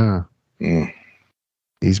 Yeah.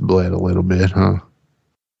 He's bled a little bit, huh?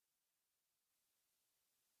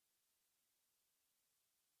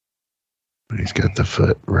 He's got the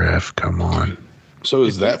foot ref. Come on. So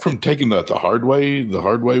is that from taking that the hard way? The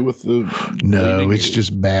hard way with the no, it's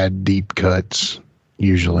just bad deep cuts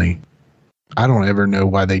usually. I don't ever know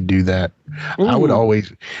why they do that. Ooh. I would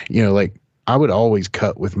always, I would always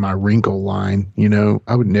cut with my wrinkle line.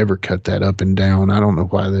 I would never cut that up and down. I don't know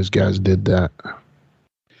why those guys did that.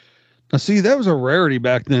 Now, see, that was a rarity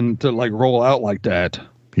back then to like roll out like that.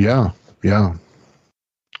 Yeah.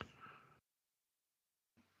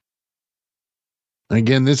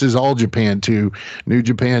 Again, this is All Japan too. New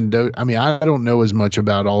Japan. I don't know as much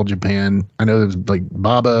about All Japan. I know there's like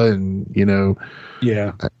Baba and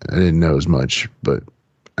Yeah. I didn't know as much, but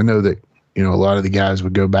I know that a lot of the guys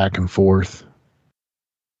would go back and forth.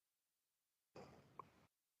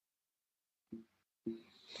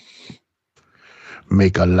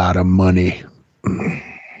 Make a lot of money.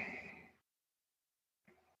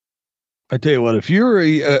 I tell you what, if you're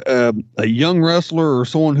a young wrestler or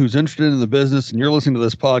someone who's interested in the business and you're listening to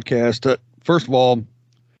this podcast, first of all,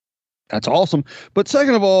 that's awesome. But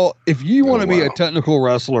second of all, if you want to be a technical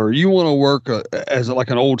wrestler, you want to work as like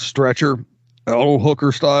an old stretcher, an old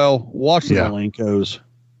hooker style, watch the Malenkos.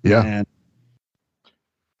 Yeah. And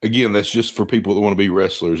again, that's just for people that want to be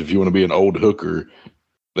wrestlers. If you want to be an old hooker,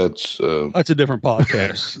 that's a different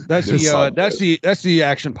podcast. That's that's the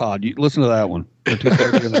action pod. You listen to that one.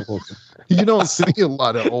 You don't see a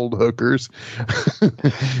lot of old hookers.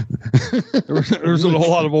 There's a whole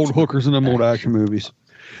lot of old hookers in them old action movies.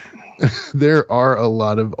 There are a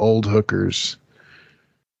lot of old hookers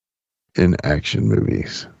in action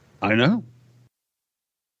movies. I know.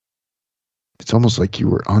 It's almost like you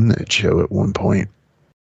were on that show at one point.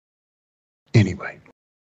 Anyway.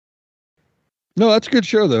 No, that's a good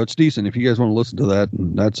show though. It's decent. If you guys want to listen to that,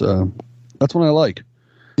 and that's what I like.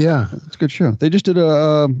 Yeah, it's a good show. They just did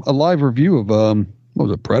a live review of what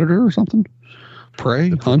was it, Predator or something? Prey,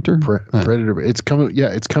 Hunter, Predator. It's coming. Yeah,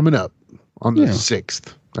 it's coming up on the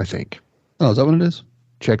 6th, I think. Oh, is that what it is?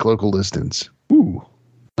 Check local listings. Ooh,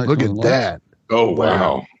 nice. Look at that! Oh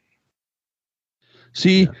wow!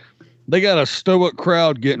 See, they got a stoic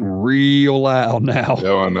crowd getting real loud now.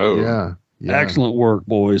 Oh, I know. Yeah. Excellent work,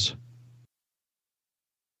 boys.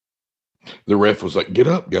 The ref was like, "Get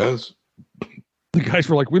up, guys." The guys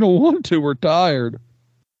were like, "We don't want to. We're tired."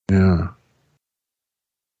 Yeah.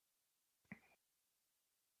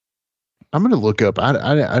 I'm going to look up.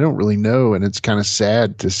 I don't really know, and it's kind of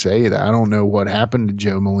sad to say that I don't know what happened to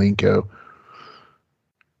Joe Malenko.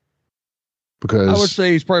 Because I would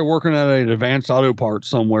say he's probably working at an Advanced Auto Parts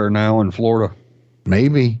somewhere now in Florida.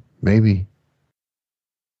 Maybe.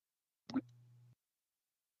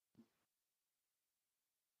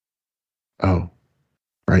 Oh,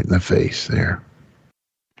 right in the face there.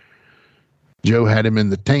 Joe had him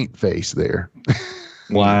in the taint face there.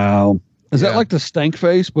 Wow. Is that like the stank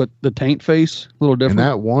face, but the taint face? A little different? And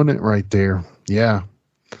that won it right there. Yeah.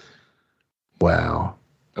 Wow.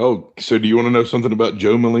 Oh, so do you want to know something about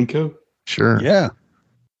Joe Malenko? Sure. Yeah.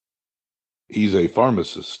 He's a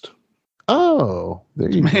pharmacist. Oh,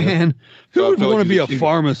 there you go. Man, who would want to be a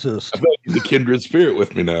pharmacist? I feel like he's a kindred spirit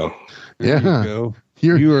with me now. There you go.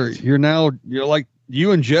 You're now like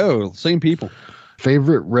you and Joe, same people.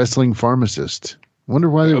 Favorite wrestling pharmacist. Wonder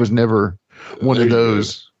why there was never one of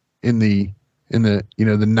those in the the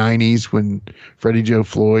 90s when Freddie Joe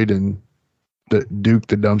Floyd and the Duke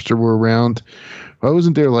the Dumpster were around. Why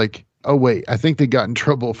wasn't there like, oh wait, I think they got in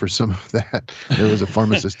trouble for some of that. There was a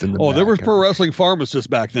pharmacist in the back. There was pro wrestling pharmacists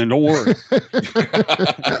back then, don't worry.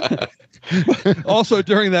 Also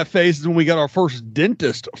during that phase is when we got our first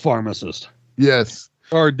dentist pharmacist. Yes.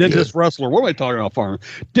 Or dentist wrestler. What am I talking about?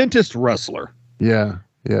 Dentist wrestler. Yeah.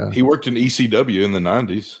 He worked in ECW in the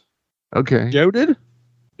 90s. Okay. Joe did?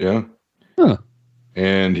 Yeah. Huh.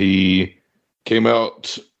 And he came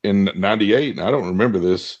out in 98, and I don't remember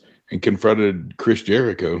this, and confronted Chris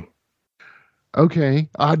Jericho. Okay.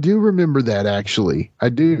 I do remember that, actually. I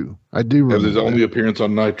do remember That was his only appearance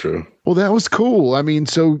on Nitro. Well, that was cool. I mean,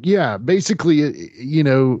 so, yeah, basically,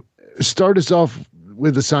 start us off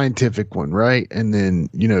with a scientific one, right? And then,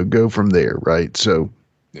 go from there, right? So,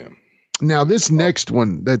 yeah. Now, this next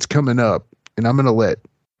one that's coming up, and I'm going to let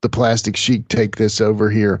the Plastic Sheik take this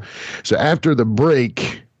over here. So after the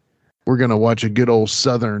break, we're going to watch a good old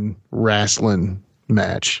Southern wrestling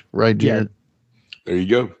match, right, Jared? Yeah. There you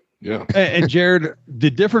go. Yeah. And Jared,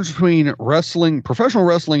 the difference between wrestling, professional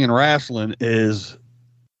wrestling, and wrestling is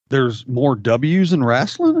there's more W's in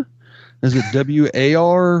wrestling? Is it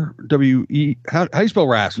W-A-R-W-E? How do you spell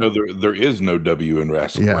wrestling? No, there is no W in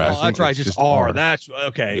wrestling. Yeah, that's right. Just R. That's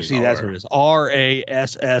okay. Just See, R. that's what it is. R-A-S-S-L-I-N.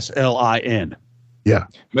 Yeah.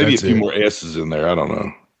 Maybe a few more S's in there. I don't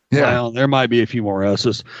know. Yeah. Well, there might be a few more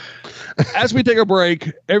S's. As we take a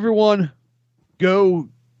break, everyone go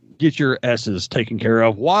get your S's taken care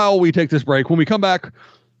of while we take this break. When we come back,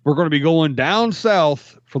 we're going to be going down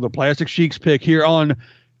south for the Plastic Sheik's pick here on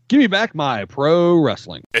Give Me Back My Pro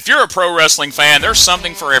Wrestling. If you're a pro wrestling fan, there's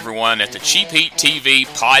something for everyone at the Cheap Heat TV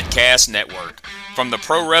Podcast Network. From the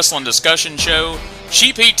Pro Wrestling Discussion Show,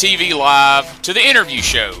 Cheap Heat TV Live, to the interview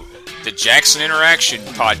show, the Jackson Interaction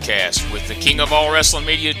Podcast with the king of all wrestling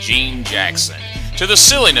media, Gene Jackson, to the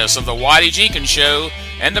silliness of the Whitey Jenkins Show,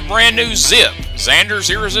 and the brand new Zip, Xander's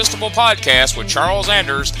Irresistible Podcast with Charles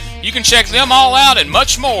Anders. You can check them all out and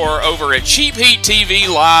much more over at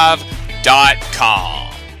CheapHeatTVLive.com.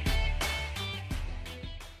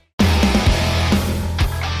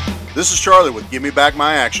 This is Charlie with Give Me Back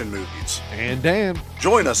My Action Movies. And Dan.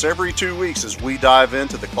 Join us every 2 weeks as we dive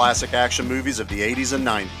into the classic action movies of the 80s and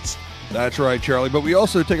 90s. That's right, Charlie. But we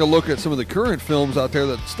also take a look at some of the current films out there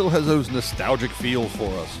that still has those nostalgic feels for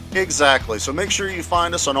us. Exactly. So make sure you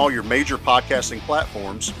find us on all your major podcasting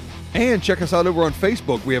platforms. And check us out over on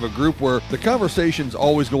Facebook. We have a group where the conversation's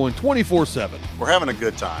always going 24/7. We're having a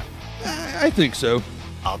good time. I think so.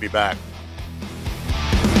 I'll be back.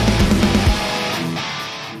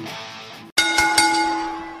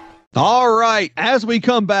 All right. As we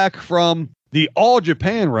come back from the All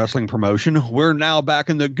Japan Wrestling promotion, we're now back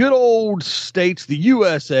in the good old states, the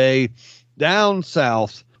USA, down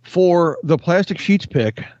south for the Plastic Sheets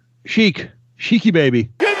pick. Sheiky baby.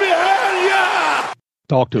 Give me hell yeah!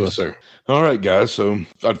 Talk to us, sir. All right, guys. So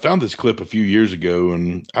I found this clip a few years ago,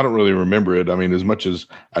 and I don't really remember it. I mean, as much as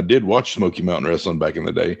I did watch Smoky Mountain Wrestling back in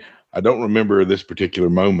the day, I don't remember this particular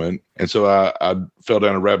moment. And so I fell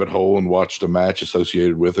down a rabbit hole and watched a match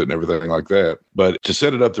associated with it and everything like that. But to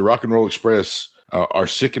set it up, the Rock and Roll Express are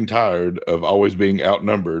sick and tired of always being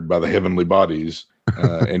outnumbered by the Heavenly Bodies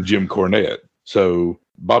and Jim Cornette. So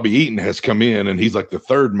Bobby Eaton has come in, and he's like the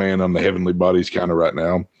third man on the Heavenly Bodies kind of right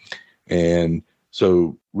now. And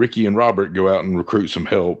so Ricky and Robert go out and recruit some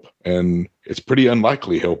help, and it's pretty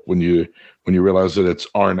unlikely help when you realize that it's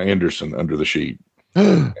Arn Anderson under the sheet.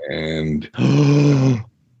 And well,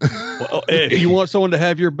 if you want someone to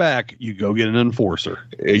have your back, you go get an enforcer.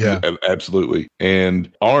 Yeah, absolutely. And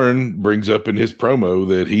Arn brings up in his promo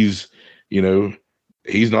that he's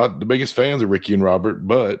not the biggest fans of Ricky and Robert,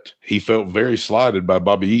 but he felt very slighted by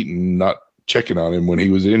Bobby Eaton not checking on him when he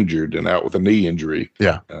was injured and out with a knee injury.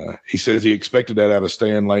 Yeah. He says he expected that out of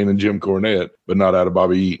Stan Lane and Jim Cornette, but not out of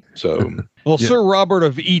Bobby Eaton. So, well, yeah. Sir Robert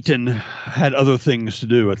of Eaton had other things to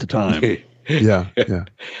do at the time. Yeah.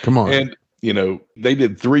 Come on. And, they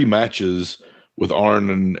did 3 matches with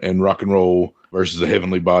Arn and Rock and Roll versus the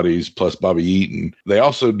Heavenly Bodies plus Bobby Eaton. They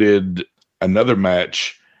also did another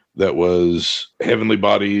match that was Heavenly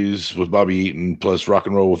Bodies with Bobby Eaton plus Rock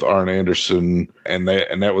and Roll with Arn Anderson. And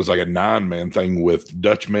that was like a 9-man thing with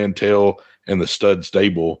Dutch Mantell and the Stud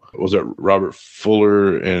Stable. Was it Robert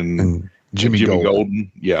Fuller and Jimmy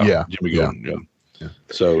Golden? Yeah. Jimmy Golden. Yeah.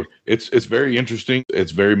 So it's very interesting.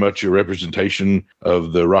 It's very much a representation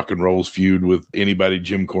of the Rock and Roll's feud with anybody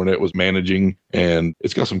Jim Cornette was managing. And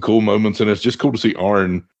it's got some cool moments, and it's just cool to see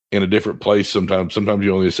Arn in a different place sometimes. Sometimes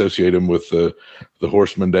you only associate him with the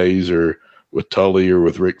Horseman days or with Tully or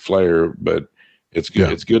with Ric Flair, but it's good.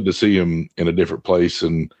 Yeah. It's good to see him in a different place,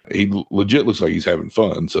 and he legit looks like he's having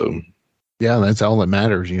fun. So yeah, that's all that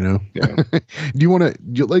matters, Yeah.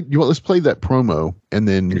 Let's play that promo, and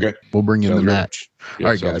then we'll bring in the match. Yeah,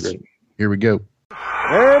 all right, guys, here we go.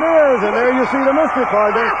 There it is, and there you see the mystery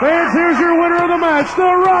partner. Fans, here's your winner of the match, the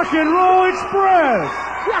Rock and Roll Express.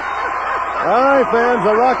 All right, fans,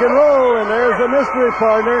 the Rock and Roll, and there's the mystery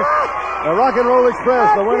partner, the Rock and Roll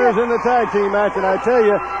Express. The winner's in the tag team match, and I tell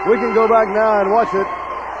you, we can go back now and watch it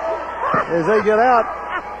as they get out.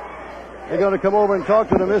 They're going to come over and talk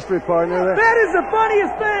to the mystery partner. That is the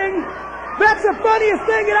funniest thing. That's the funniest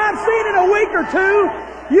thing that I've seen in a week or two.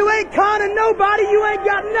 You ain't conning nobody. You ain't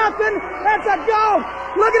got nothing. That's a go.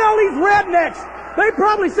 Look at all these rednecks. They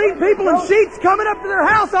probably see people in sheets coming up to their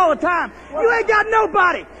house all the time. You ain't got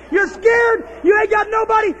nobody. You're scared. You ain't got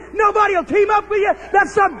nobody. Nobody will team up with you.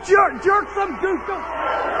 That's some jerk, some goof.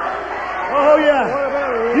 Oh,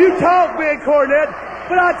 yeah. You talk, Big Cornette,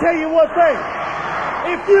 but I'll tell you one thing.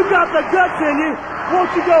 If you got the guts in you, won't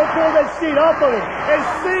you go pull that sheet off of it and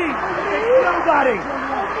see it's nobody.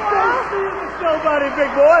 Don't see it's nobody, big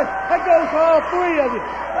boy. That goes for all 3 of you.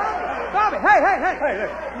 Bobby, hey.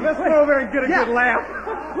 Let's go over and get a good laugh.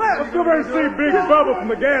 Let's go over and see Big Bubba from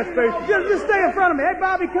the gas station. Just stay in front of me. Hey,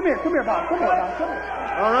 Bobby, come here, Bobby. Come here.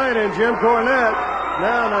 All right, and Jim Cornette,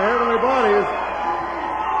 now in the Heavenly Bodies.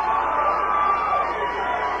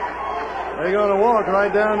 They're going to walk right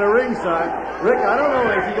down to ringside. Rick, I don't know,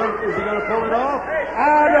 is he going to pull it off?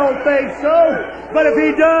 I don't think so. But if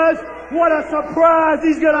he does, what a surprise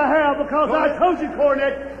he's going to have, because I told you,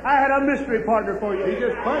 Cornette, I had a mystery partner for you. He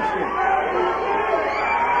just punched him.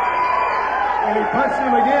 And he punched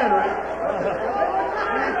him again, Rick.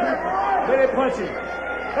 They didn't punch him.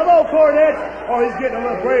 Come on, Cornette. Oh, he's getting a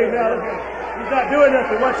little brave now. Look at him. He's not doing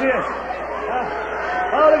nothing. Watch this.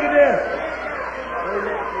 Oh, look at this.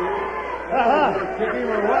 Kick him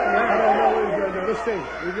or what? I don't know what he's going to do. Let's see.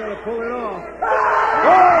 He's going to pull it off.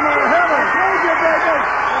 Oh, my heavens. Told you, baby.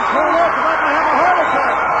 And Cornette's about to have a heart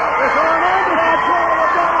attack. It's on over. That's all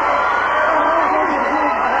about it.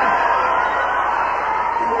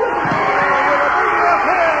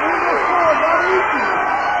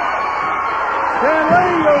 Stan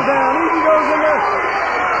Lane goes down.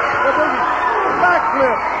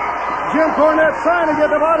 Cornette's trying to get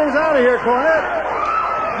the bodies out of here. Cornette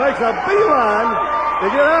makes a beeline to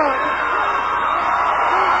get out.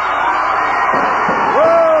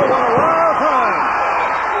 Whoa, what a wild time.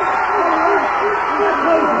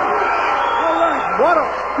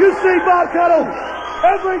 You see, Bob Cuttle,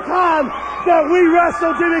 every time that we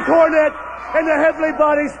wrestle Jimmy Cornette and the Heavenly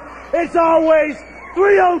Bodies, it's always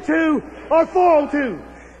 302 or 402.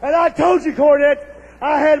 And I told you, Cornette,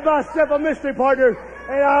 I had myself a mystery partner,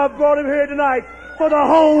 and I brought him here tonight for the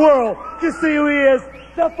whole world to see who he is,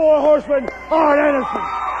 the Four Horsemen, Arn Anderson.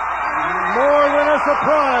 More than a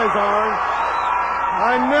surprise, Arn.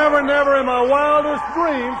 I never in my wildest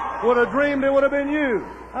dreams would have dreamed it would have been you.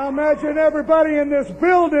 I imagine everybody in this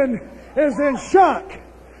building is in shock.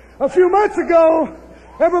 A few months ago,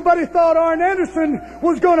 everybody thought Arn Anderson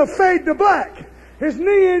was going to fade to black. His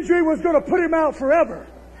knee injury was going to put him out forever.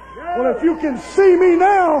 Well, if you can see me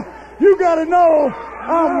now, you got to know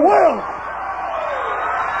I'm well.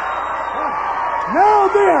 Now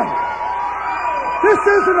then, this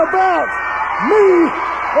isn't about me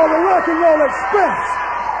or the Rock and Roll Express.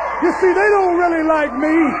 You see, they don't really like me,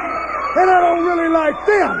 and I don't really like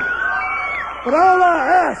them. But all I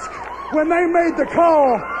asked when they made the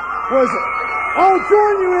call was, I'll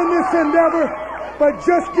join you in this endeavor, but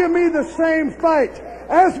just give me the same fight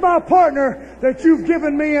as my partner that you've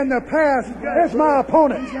given me in the past as my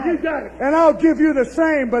opponent. And I'll give you the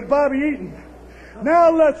same, but Bobby Eaton.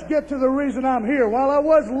 Now let's get to the reason I'm here. While I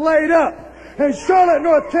was laid up in Charlotte,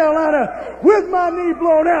 North Carolina, with my knee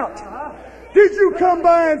blown out, did you come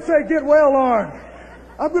by and say, get well, Arn?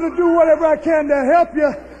 I'm going to do whatever I can to help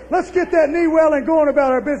you. Let's get that knee well and go on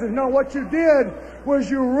about our business. No, what you did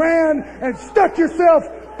was you ran and stuck yourself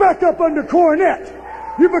back up under Cornette.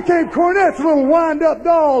 You became Cornette's little wind-up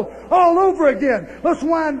doll all over again. Let's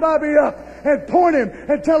wind Bobby up and point him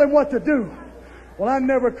and tell him what to do. Well, I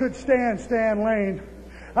never could stand Stan Lane.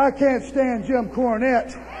 I can't stand Jim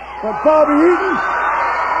Cornette. But Bobby Eaton,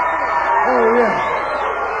 oh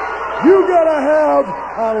yeah. You gotta have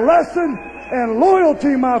a lesson and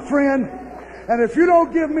loyalty, my friend. And if you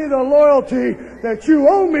don't give me the loyalty that you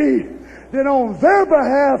owe me, then on their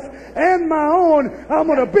behalf and my own, I'm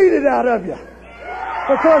gonna beat it out of you.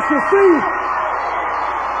 Because you see,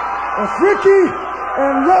 if Ricky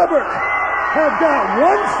and Robert have got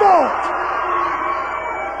one fault,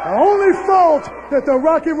 the only fault that the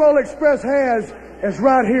Rock and Roll Express has is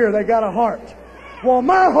right here. They got a heart. Well,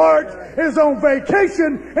 my heart is on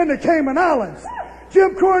vacation in the Cayman Islands.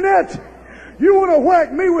 Jim Cornette, you want to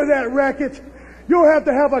whack me with that racket, you'll have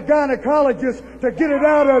to have a gynecologist to get it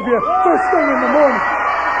out of you first thing in the morning.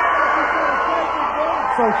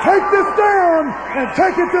 So take this down and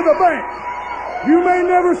take it to the bank. You may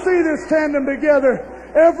never see this tandem together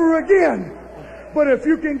ever again. But if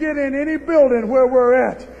you can get in any building where we're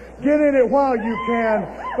at, get in it while you can,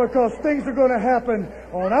 because things are going to happen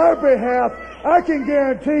on our behalf. I can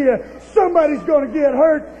guarantee you somebody's going to get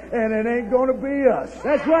hurt, and it ain't going to be us.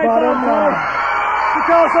 That's right, Bottom line.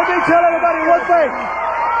 Because let me tell everybody one thing.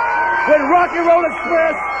 When Rock and Roll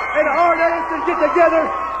Express and Arn Anderson get together,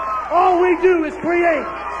 all we do is create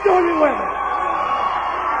stormy weather.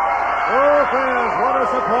 Oh, fans, what a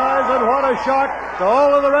surprise and what a shock to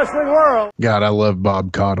all of the wrestling world. God, I love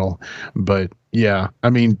Bob Caudle. But, yeah, I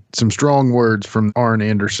mean, some strong words from Arn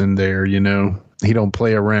Anderson there, you know. He don't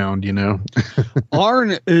play around, you know.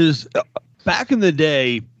 Arn is, back in the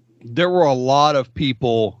day, there were a lot of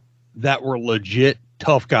people that were legit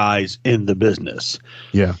tough guys in the business.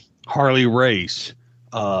 Yeah. Harley Race,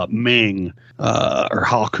 Ming, or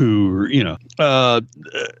Haku, or, you know,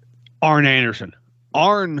 Arn Anderson.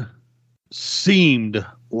 Arn seemed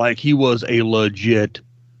like he was a legit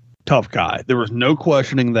tough guy. There was no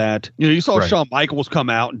questioning that. You know, you saw Shawn Michaels come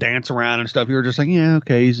out and dance around and stuff. You were just like, yeah,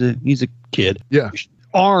 okay, he's a kid. Yeah.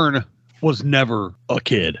 Arn was never a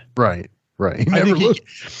kid. Right.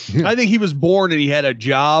 I think he was born and he had a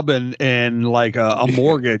job and like a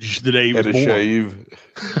mortgage the day he was born.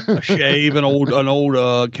 A shave, an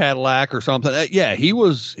old Cadillac or something. Yeah, he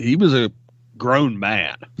was a grown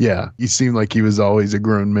man. Yeah, he seemed like he was always a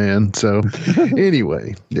grown man. So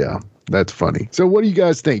anyway, yeah, that's funny. So what do you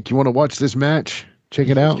guys think? You want to watch this match? Check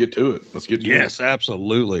it out. Let's get to it. Yes,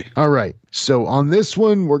 absolutely. All right. So on this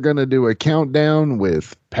one, we're going to do a countdown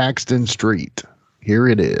with Paxton Street. Here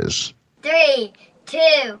it is. 3, 2,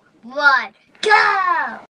 1,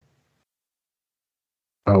 go!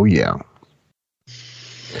 Oh, yeah. All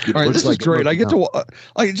right, this is great. I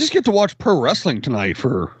just get to watch pro wrestling tonight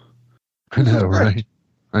for. I know, right?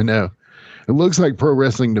 I know. It looks like pro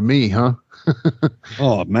wrestling to me, huh?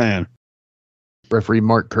 Oh man. Referee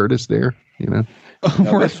Mark Curtis there, you know.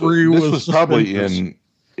 This was probably in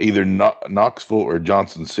either Knoxville or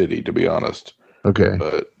Johnson City, to be honest. Okay.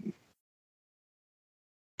 But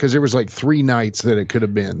because there was like 3 nights that it could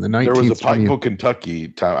have been. The 19th, there was a Pikeville, Kentucky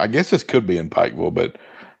time. I guess this could be in Pikeville, but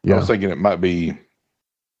I was thinking it might be.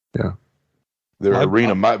 Yeah. Their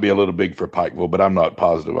arena might be a little big for Pikeville, but I'm not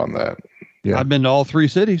positive on that. Yeah. I've been to all 3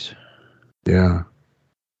 cities. Yeah.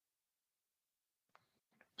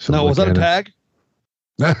 So now, was that a tag?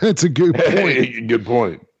 That's a good point. Good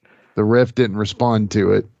point. The ref didn't respond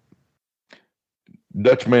to it.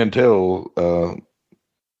 Dutch Mantell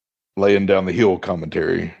laying down the hill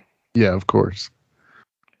commentary. Yeah, of course.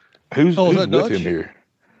 Who's with Dutch? him here?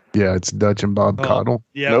 Yeah, it's Dutch and Bob Cottle.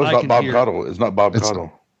 Yeah, no, it's not Bob Cottle. It's not Bob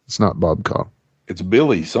Cottle. It's not Bob Cottle. It's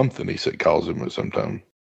Billy something. He calls him at some time.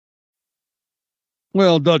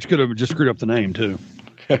 Well, Dutch could have just screwed up the name too.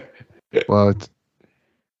 Well, it's.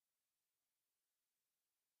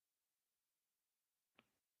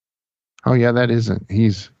 Oh yeah, that isn't.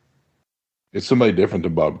 It's somebody different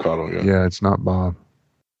than Bob Cottle. Yeah, it's not Bob.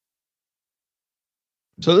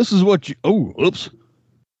 So this is what you. Oh, oops.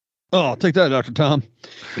 Oh, take that, Dr. Tom.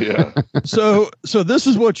 Yeah. So this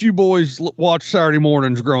is what you boys watch Saturday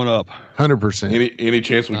mornings growing up. 100%. Any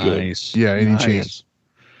chance we could? Yeah, any chance.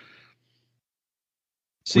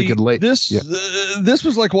 See, we could this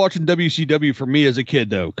was like watching WCW for me as a kid,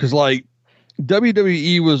 though, because like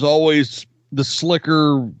WWE was always the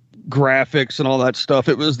slicker graphics and all that stuff.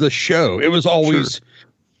 It was the show. It was always.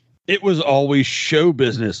 It was always show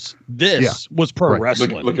business. This was pro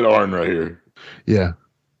wrestling. Look at Arn right here. Yeah.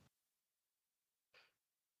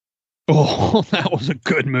 Oh, that was a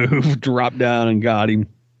good move. Drop down and got him.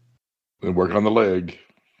 And work on the leg.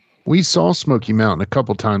 We saw Smoky Mountain a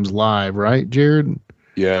couple times live, right, Jared?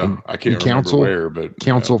 Yeah, I can't remember where, but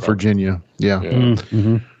Council, Virginia. Yeah.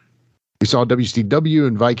 Mm-hmm. We saw WCW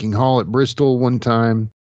and Viking Hall at Bristol one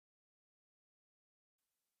time.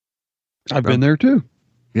 I've been there too.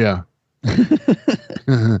 Yeah.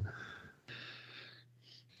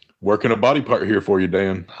 Working a body part here for you,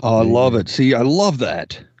 Dan. Oh, I love it. See, I love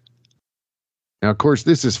that. Now, of course,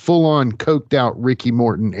 this is full on coked out Ricky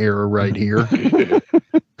Morton era right here.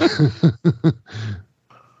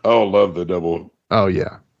 Oh, love the double. Oh,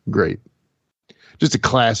 yeah. Great. Just a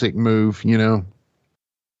classic move, you know.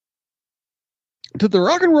 Did the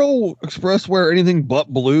Rock and Roll Express wear anything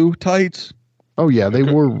but blue tights? Oh, yeah. They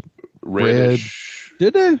wore red.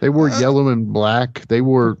 Did they? They wore yellow and black. They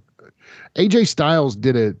wore. AJ Styles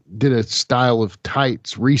did a style of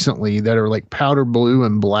tights recently that are like powder blue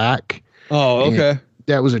and black. Oh, okay. And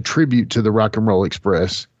that was a tribute to the Rock and Roll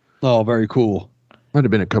Express. Oh, very cool. Might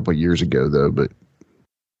have been a couple of years ago though, but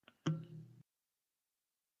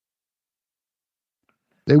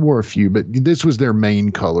they wore a few, but this was their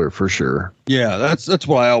main color for sure. Yeah, that's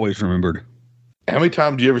what I always remembered. How many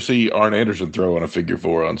times do you ever see Arn Anderson throw on a figure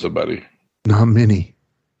 4 on somebody? Not many.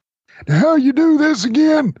 How you do this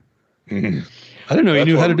again? Mm-hmm. I didn't know he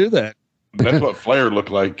knew how to do that. That's what Flair looked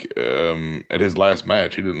like at his last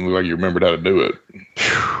match. He didn't look like he remembered how to do it.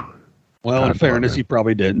 Well, in fairness, he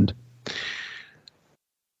probably didn't.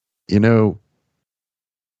 You know,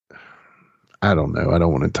 I don't know. I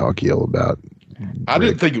don't want to talk ill about. I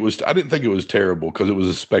didn't think it was terrible because it was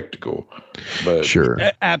a spectacle. But sure,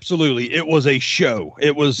 absolutely, it was a show.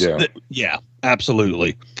 It was, yeah,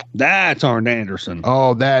 absolutely. That's Arn Anderson.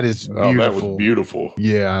 Oh, that is beautiful. Oh, that was beautiful.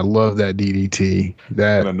 Yeah, I love that DDT.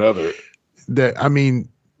 And another. That I mean,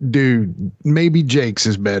 dude, maybe Jake's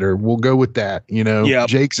is better. We'll go with that. You know,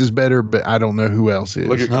 Jake's is better, but I don't know who else is.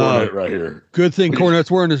 Look at Cornette right here. Good thing Cornette's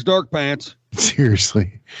wearing his dark pants.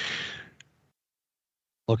 Seriously.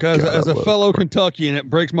 Look, as a fellow Kentuckian, it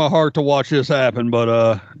breaks my heart to watch this happen,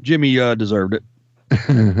 but Jimmy deserved it.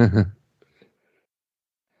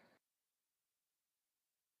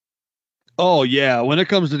 Oh, yeah. When it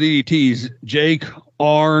comes to DDTs, Jake,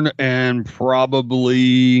 Arn, and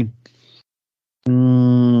probably...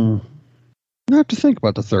 I have to think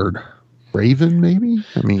about the third. Raven, maybe?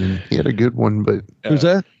 I mean, he had a good one, but... Who's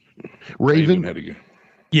that? Raven? Had a good...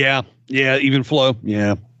 Yeah, even flow.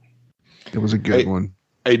 Yeah. It was a good one.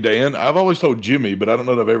 Hey, Dan, I've always told Jimmy, but I don't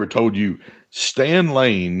know that I've ever told you, Stan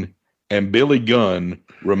Lane and Billy Gunn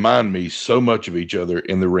remind me so much of each other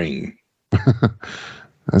in the ring.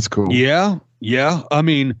 That's cool. Yeah. I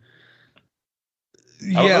mean,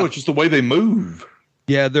 I don't know. It's just the way they move.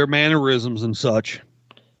 Yeah, their mannerisms and such.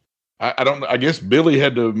 I don't. I guess Billy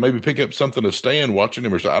had to maybe pick up something to Stan watching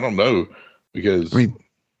him, or something. I don't know, because I mean,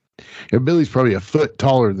 Billy's probably a foot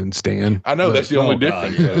taller than Stan. I know that's the only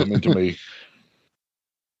difference. I mean, to me.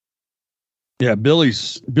 Yeah,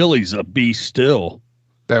 Billy's a beast still.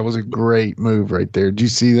 That was a great move right there. Did you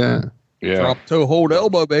see that? Yeah. Drop toe hold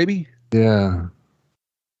elbow, baby. Yeah.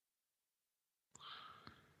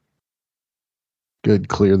 Good,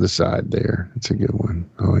 clear the side there. It's a good one.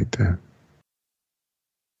 I like that.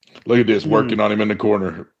 Look at this, working on him in the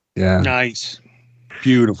corner. Yeah. Nice.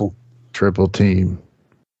 Beautiful. Triple team.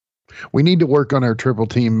 We need to work on our triple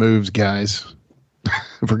team moves, guys.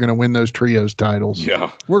 If we're going to win those trios titles.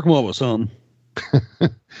 Yeah. Work them up with some.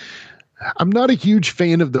 I'm not a huge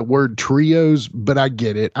fan of the word trios, but I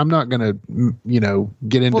get it. I'm not going to,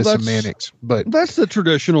 get into semantics, but that's the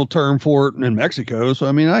traditional term for it in Mexico. So,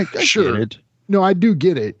 I mean, I sure. get it. No, I do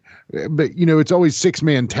get it, but it's always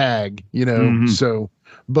 6-man tag, so,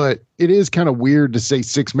 but it is kind of weird to say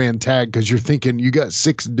 6-man tag, cause you're thinking you got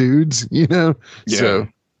 6 dudes, Yeah. So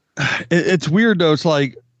it's weird though. It's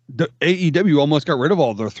like the AEW almost got rid of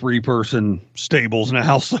all their 3-person stables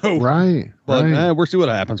now. So, right. But we'll see what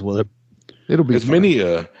happens with it. It'll be as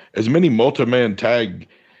many multi-man tag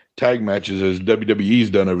matches as WWE's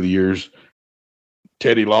done over the years.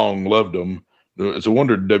 Teddy Long loved them. It's a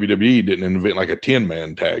wonder WWE didn't invent like a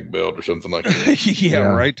 10-man tag belt or something like that. yeah,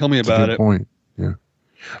 right. Tell me about it. Point. Yeah,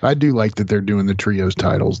 I do like that they're doing the trios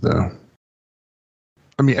titles though.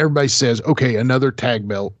 I mean, everybody says, okay, another tag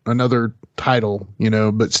belt, another title,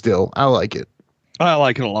 but still, I like it. I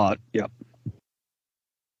like it a lot. Yep.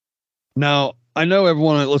 Now, I know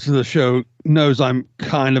everyone that listens to the show knows I'm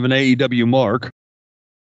kind of an AEW mark,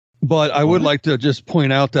 but I would like to just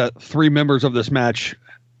point out that 3 members of this match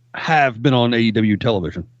have been on AEW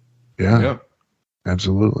television. Yeah.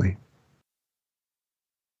 Absolutely.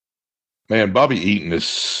 Man, Bobby Eaton is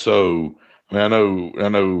so, I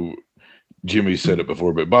know Jimmy said it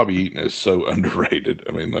before, but Bobby Eaton is so underrated.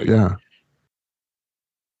 I mean, yeah.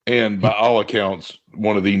 And by all accounts,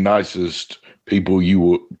 one of the nicest people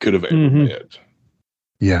you could have ever met.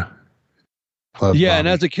 Yeah. Love Bobby. And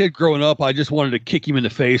as a kid growing up, I just wanted to kick him in the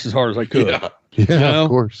face as hard as I could. Yeah, of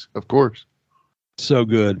course. So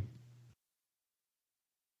good.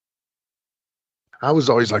 I was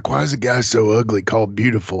always like, why is a guy so ugly called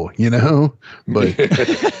beautiful, But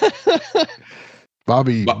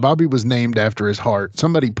Bobby was named after his heart.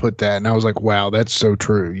 Somebody put that, and I was like, wow, that's so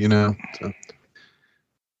true, So.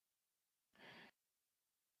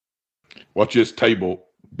 Watch this table.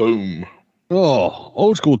 Boom. Oh,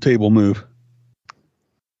 old school table move.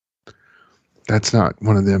 That's not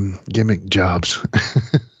one of them gimmick jobs.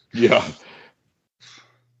 Yeah.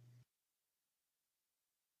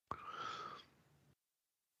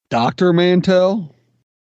 Dr. Mantell?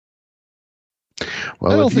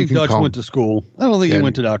 Well, I don't think Dutch went to school. I don't think he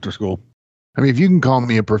went to doctor school. I mean, if you can call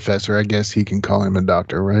me a professor, I guess he can call him a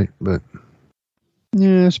doctor, right? But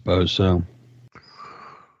yeah, I suppose so.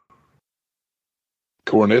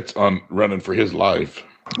 Cornette's on running for his life.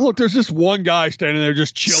 Look, there's just one guy standing there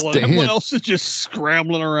just chilling. Everyone else is just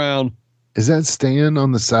scrambling around. Is that Stan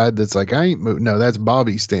on the side that's like, I ain't moving? No, that's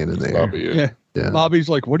Bobby standing there. Bobby, yeah. Bobby's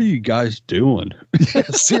like, what are you guys doing? Yeah,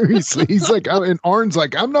 seriously. He's like, and Arn's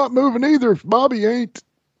like, I'm not moving either if Bobby ain't.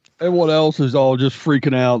 Everyone else is all just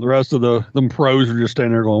freaking out. The rest of them pros are just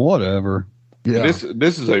standing there going, whatever. Yeah. This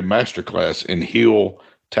is a masterclass in heel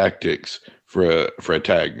tactics for a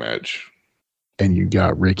tag match. And you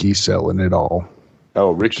got Ricky selling it all.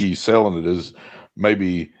 Oh, Ricky selling it is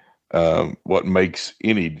maybe what makes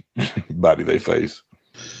anybody they face.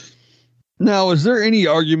 Now, is there any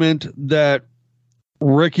argument that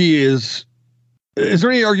Ricky is there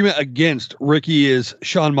any argument against Ricky is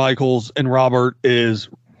Shawn Michaels and Robert is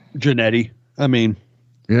Jannetty? I mean,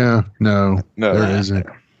 yeah, no, there isn't.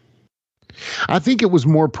 I think it was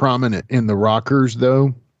more prominent in the Rockers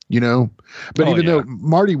though, but even though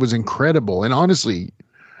Marty was incredible, and honestly,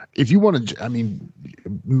 if you want to, I mean,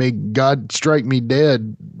 may God strike me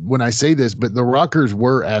dead when I say this, but the Rockers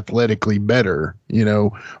were athletically better,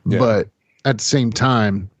 but at the same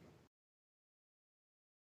time,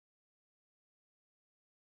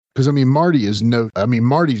 because I mean,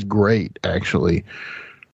 Marty's great actually.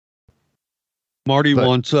 Marty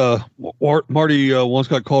once got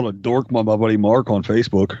called a dork by my buddy Mark on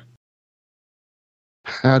Facebook.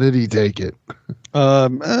 How did he take it?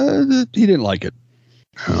 He didn't like it.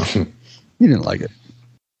 Oh. He didn't like it.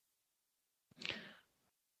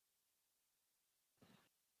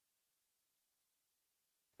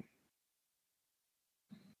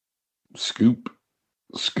 Scoop.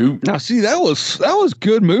 Now, see, that was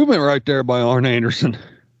good movement right there by Arn Anderson.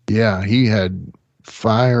 Yeah, he had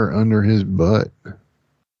fire under his butt.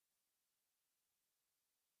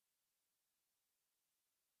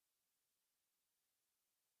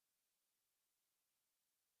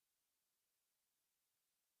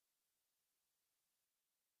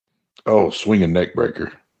 Oh, swinging neck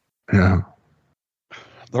breaker. Yeah.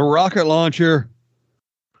 The rocket launcher.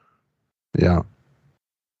 Yeah.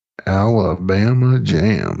 Alabama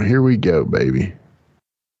Jam. Here we go, baby.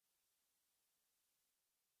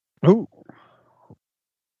 Oh.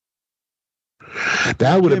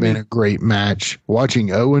 That would have been a great match.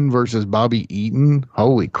 Watching Owen versus Bobby Eaton.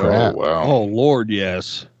 Holy crap. Oh, wow. Oh, Lord,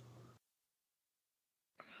 yes.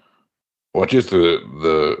 Watch this,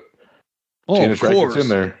 the tennis rackets in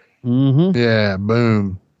there. Mm-hmm. Yeah,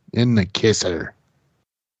 boom. In the kisser.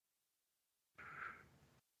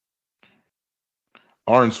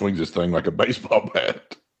 Arn swings this thing like a baseball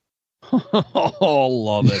bat. Oh,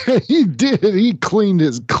 love it. He did. He cleaned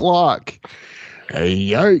his clock.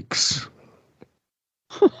 Yikes.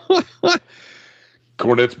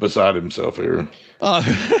 Cornette's beside himself here.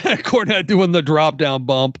 Cornette doing the drop down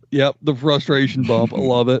bump. Yep, the frustration bump. I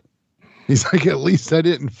love it. He's like, at least I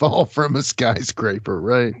didn't fall from a skyscraper,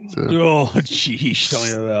 right? So, oh, jeez, tell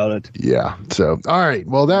me about it. Yeah. So, all right.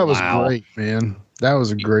 Well, that was great, man. That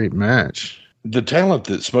was a great match. The talent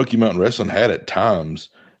that Smoky Mountain Wrestling had at times,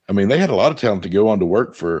 I mean, they had a lot of talent to go on to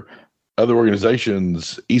work for other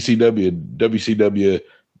organizations, ECW, WCW,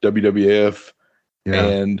 WWF. Yeah.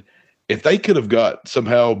 And if they could have got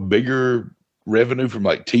somehow bigger revenue from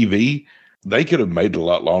like TV, they could have made it a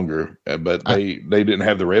lot longer, but they didn't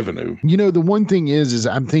have the revenue. You know, the one thing is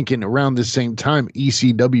I'm thinking around the same time,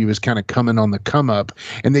 ECW is kind of coming on the come up,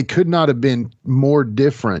 and they could not have been more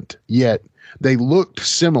different, yet they looked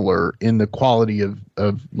similar in the quality of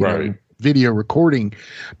you know, video recording,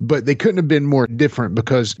 but they couldn't have been more different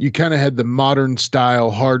because you kind of had the modern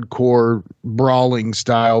style, hardcore brawling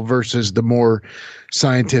style versus the more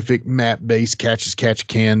scientific mat-based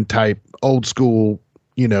catch-as-catch-can type old school,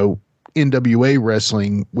 you know, NWA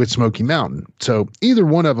wrestling with Smoky Mountain. So either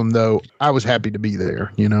one of them, though, I was happy to be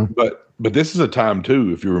there, you know. But this is a time,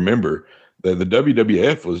 too, if you remember, that the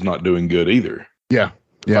WWF was not doing good either. Yeah.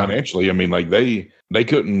 Financially, I mean, like they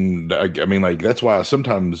couldn't. I mean, like that's why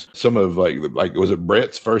sometimes some of like was it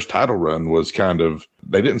Brett's first title run was kind of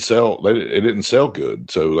it didn't sell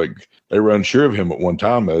good. So like they were unsure of him at one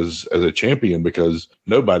time as a champion because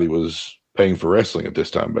nobody was paying for wrestling at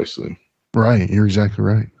this time, basically. Right, you're exactly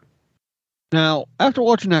right. Now, after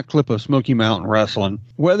watching that clip of Smoky Mountain Wrestling,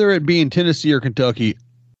 whether it be in Tennessee or Kentucky,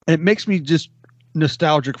 it makes me just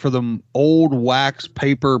nostalgic for them old wax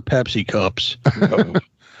paper Pepsi cups.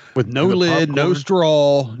 With no lid, popcorn. No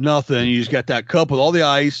straw, nothing. You just got that cup with all the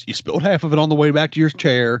ice. You spilled half of it on the way back to your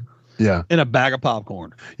chair. Yeah. And a bag of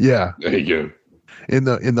popcorn. Yeah. There you go. In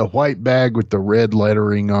the white bag with the red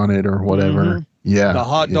lettering on it or whatever. Mm-hmm. Yeah. The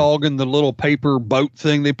hot dog and the little paper boat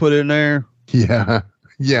thing they put in there. Yeah.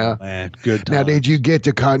 Yeah. Oh, man, good times. Now, did you get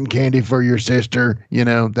the cotton candy for your sister? You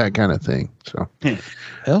know, that kind of thing. So,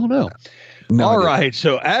 hell no. All right.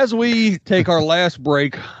 So as we take our last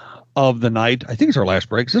break of the night, I think it's our last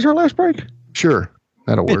break. Is this our last break? Sure.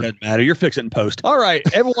 That'll work. It doesn't matter. You're fixing post. All right.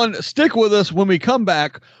 Everyone stick with us. When we come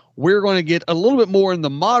back, we're going to get a little bit more in the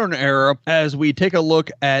modern era as we take a look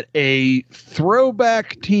at a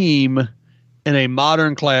throwback team in a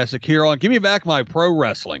modern classic here on Give Me Back My Pro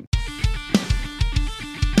Wrestling.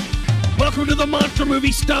 Welcome to the Monster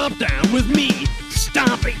Movie Stomp Down with me,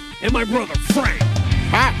 Stompy, and my brother Frank.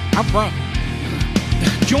 Hi, I'm Frank.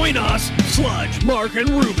 Join us, Sludge, Mark, and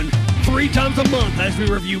Ruben 3 times a month as we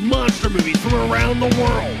review monster movies from around the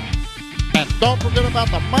world. And don't forget about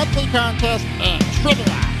the monthly contest and trivia.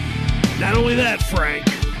 Not only that, Frank,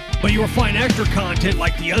 but you will find extra content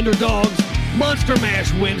like the Underdogs, Monster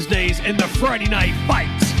Mash Wednesdays, and the Friday Night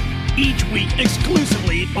Fights, each week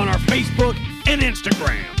exclusively on our Facebook and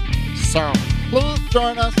Instagram. So please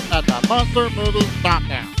join us at the Monster Movie Stomp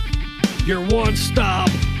Down. Your one-stop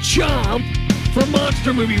chomp for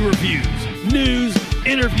monster movie reviews, news,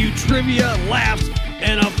 interview, trivia, laughs,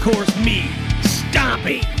 and of course me,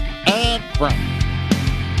 Stompy. And Frank.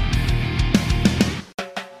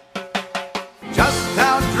 Just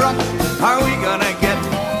how drunk are we gonna get?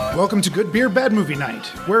 Welcome to Good Beer, Bad Movie Night,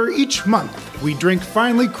 where each month we drink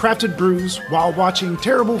finely crafted brews while watching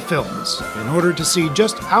terrible films in order to see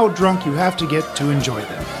just how drunk you have to get to enjoy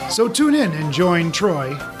them. So tune in and join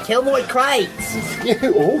Troy. Kilroy Crates.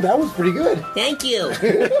 Oh, that was pretty good. Thank you.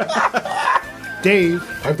 Dave.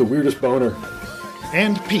 I have the weirdest boner.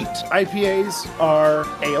 And Pete. IPAs are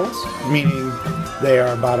ales, meaning they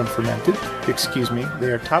are bottom fermented. Excuse me,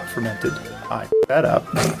 they are top fermented. I that up.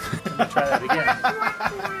 Try that again.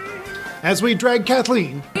 As we drag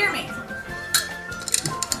Kathleen, Hear me.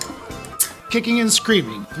 kicking and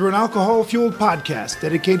screaming through an alcohol-fueled podcast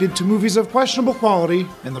dedicated to movies of questionable quality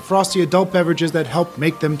and the frosty adult beverages that help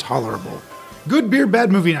make them tolerable. Good Beer,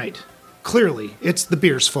 Bad Movie Night. Clearly, it's the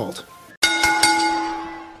beer's fault.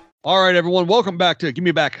 All right, everyone. Welcome back to Give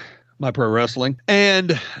Me Back My Pro Wrestling.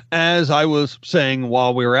 And as I was saying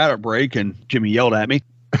while we were at a break and Jimmy yelled at me,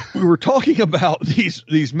 we were talking about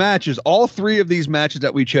these matches, all three of these matches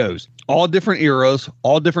that we chose, all different eras,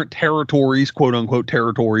 all different territories, quote unquote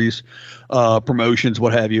territories, promotions,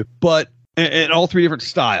 what have you, but and all three different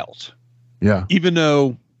styles. Yeah. Even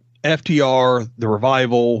though FTR, the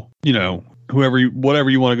Revival, whatever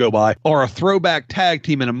you want to go by, are a throwback tag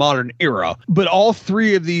team in a modern era, but all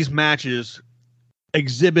three of these matches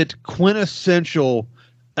exhibit quintessential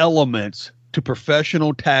elements to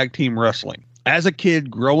professional tag team wrestling. As a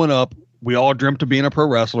kid growing up, we all dreamt of being a pro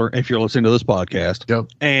wrestler, if you're listening to this podcast. Yep.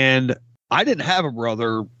 And I didn't have a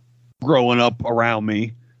brother growing up around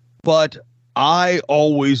me, but I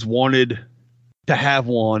always wanted to have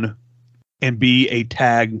one and be a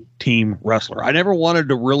tag team wrestler. I never wanted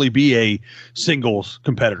to really be a singles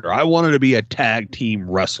competitor. I wanted to be a tag team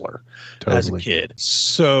wrestler as a kid.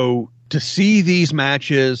 So to see these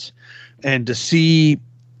matches and to see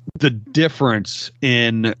the difference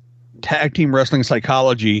in tag team wrestling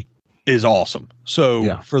psychology is awesome.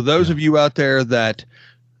 So for those of you out there that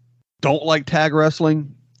don't like tag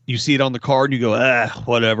wrestling, you see it on the card and you go,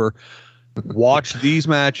 whatever. Watch these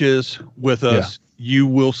matches with us. You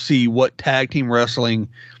will see what tag team wrestling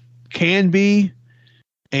can be,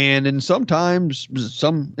 and in some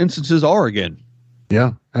instances are again.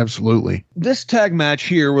 Yeah, absolutely. This tag match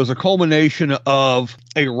here was a culmination of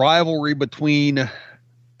a rivalry between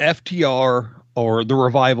FTR, or the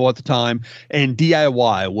Revival at the time, and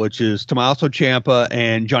DIY, which is Tommaso Ciampa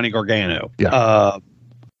and Johnny Gargano. Yeah.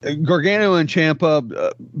 Gargano and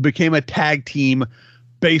Ciampa became a tag team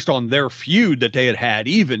based on their feud that they had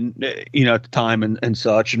even, at the time and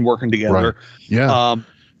such, and working together. Right. Yeah.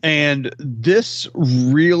 And this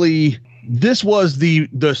was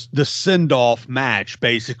the send-off match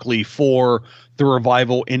basically for the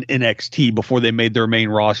Revival in NXT before they made their main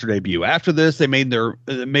roster debut. After this, they made their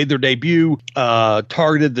debut,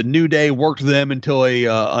 targeted the New Day, worked them until a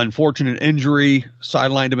unfortunate injury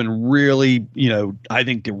sidelined them and really, I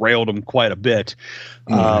think derailed them quite a bit.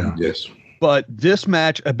 Yes. But this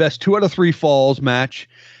match, a best 2 out of 3 falls match,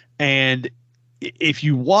 and if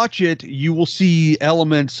you watch it, you will see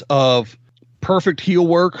elements of perfect heel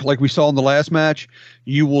work like we saw in the last match.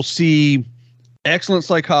 You will see excellent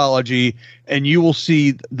psychology, and you will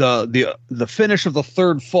see the finish of the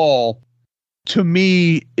third fall. To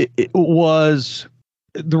me, it was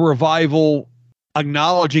the Revival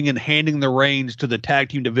acknowledging and handing the reins to the tag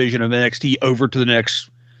team division of NXT over to the next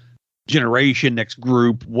generation, next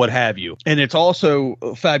group, what have you. And it's also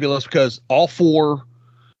fabulous because all 4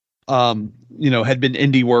 had been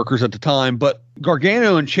indie workers at the time, but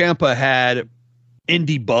Gargano and Ciampa had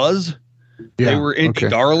indie buzz. They were indie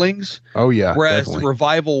darlings. Oh yeah. Whereas the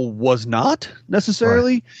Revival was not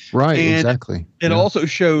necessarily. Right. And Exactly. It also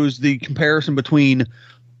shows the comparison between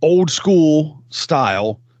old school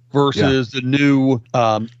style versus the new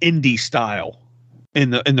indie style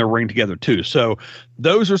in the ring together too. So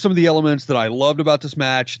those are some of the elements that I loved about this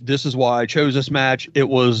match. This is why I chose this match. It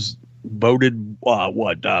was voted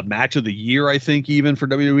match of the year, I think, even for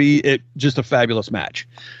WWE. It just a fabulous match.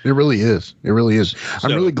 It really is.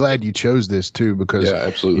 I'm really glad you chose this too, because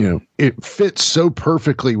absolutely. It fits so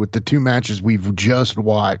perfectly with the 2 matches we've just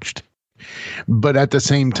watched. But at the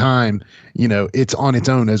same time, it's on its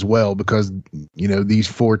own as well, because, these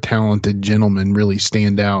 4 talented gentlemen really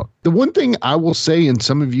stand out. The one thing I will say, and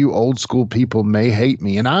some of you old school people may hate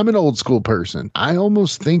me, and I'm an old school person, I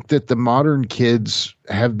almost think that the modern kids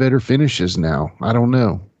have better finishes now. I don't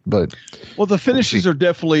know, but. Well, the finishes are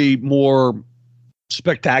definitely more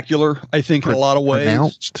spectacular, I think, in a lot of ways.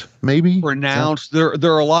 Pronounced.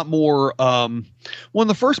 There are a lot more. Well, in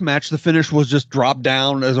the first match, the finish was just dropped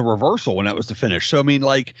down as a reversal, and that was the finish. So I mean,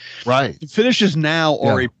 the finishes now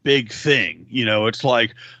are a big thing. It's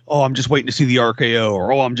like, oh, I'm just waiting to see the RKO,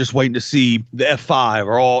 or oh, I'm just waiting to see the F5,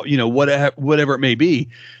 or all whatever it may be.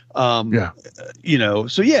 So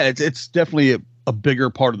it's definitely a bigger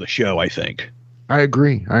part of the show, I think. I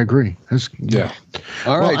agree. All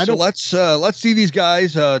right. So let's see these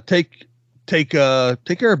guys take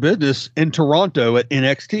care of business in Toronto at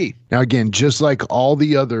NXT. Now, again, just like all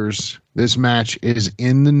the others, this match is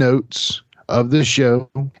in the notes of the show.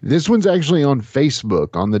 This one's actually on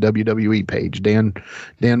Facebook on the WWE page. Dan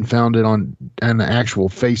found it on an actual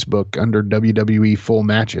Facebook under WWE Full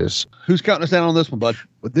Matches. Who's counting us down on this one, bud?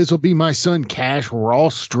 But this will be my son Cash Raw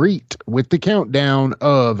Street with the countdown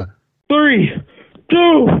of 3,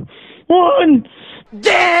 2, 1.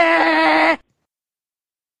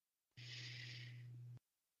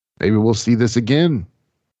 Maybe we'll see this again.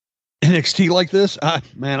 NXT like this?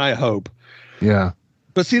 Man, I hope. Yeah.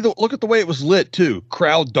 But see, look at the way it was lit too.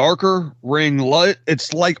 Crowd darker, ring light.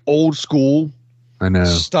 It's like old school. I know.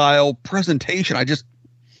 Style presentation.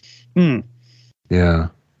 Yeah.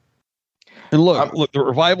 And look, the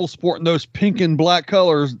Revival sporting those pink and black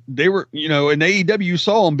colors, they were, in AEW, you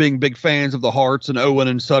saw them being big fans of the Hearts and Owen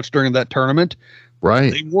and such during that tournament.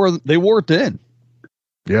 Right. They wore it then.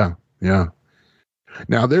 Yeah. Yeah.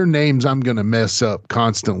 Now their names I'm going to mess up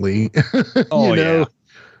constantly. Yeah.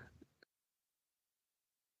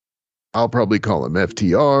 I'll probably call him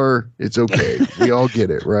FTR. It's okay. We all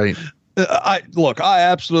get it, right? I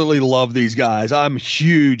absolutely love these guys. I'm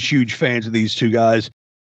huge fans of these two guys.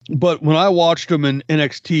 But when I watched them in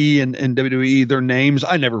NXT and WWE, their names,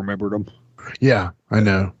 I never remembered them. Yeah, I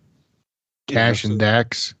know. Cash and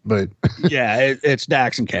Dax, but yeah, it's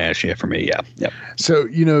Dax and Cash, for me. Yeah. Yep. So,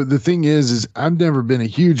 the thing is I've never been a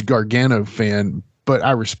huge Gargano fan, but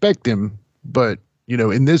I respect him. But,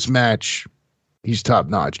 in this match, he's top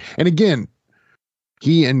notch. And again,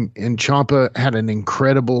 he and Ciampa had an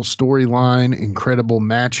incredible storyline, incredible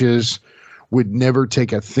matches, would never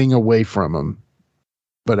take a thing away from him.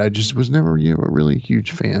 But I just was never, a really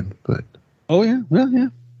huge fan. But yeah, well, yeah.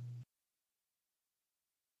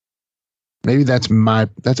 Maybe that's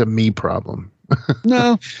a me problem.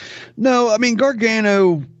 No. I mean,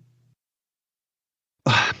 Gargano.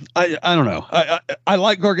 I don't know. I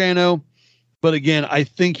like Gargano, but again, I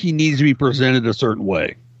think he needs to be presented a certain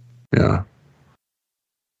way. Yeah.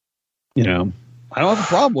 I don't have a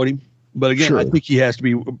problem with him, but again, sure. I think he has to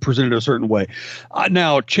be presented a certain way.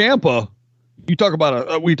 Now, Ciampa. You talk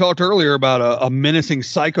about we talked earlier about a menacing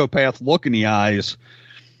psychopath look in the eyes.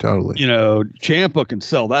 Totally. Ciampa can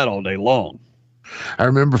sell that all day long. I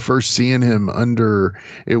remember first seeing him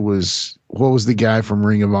what was the guy from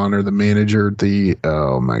Ring of Honor, the manager,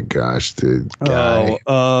 oh my gosh, the guy.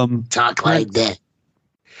 Talk like that.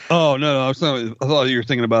 Oh no, I thought you were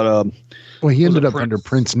thinking about well, he ended up under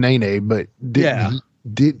Prince Nene, but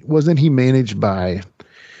wasn't he managed by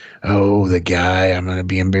the guy? I'm going to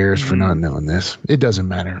be embarrassed for not knowing this. It doesn't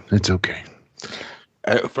matter. It's okay.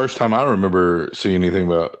 First time I remember seeing anything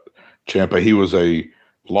about Ciampa, he was a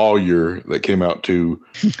lawyer that came out to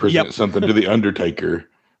present something to the Undertaker.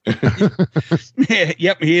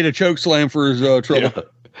 Yep, he had a choke slam for his trouble. Yeah.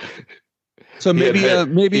 So maybe he had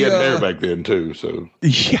hair back then too. So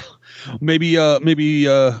yeah, maybe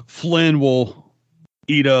Flynn will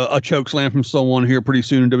eat a choke slam from someone here pretty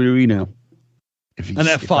soon in WWE now. An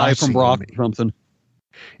F5 from Brock or something.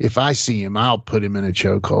 If I see him, I'll put him in a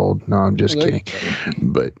chokehold. No, I'm just kidding.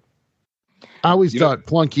 But I always thought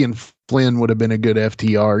Plunky and Flynn would have been a good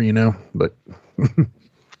FTR, but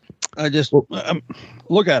I just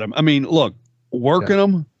look at him. I mean, look, working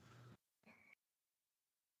them.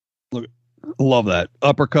 Look, love that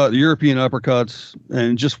uppercut, European uppercuts,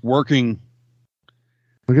 and just working.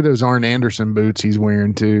 Look at those Arn Anderson boots he's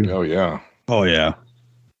wearing too. Oh yeah.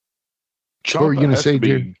 What were you going to say,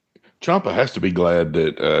 dude? Ciampa has to be glad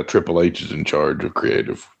that Triple H is in charge of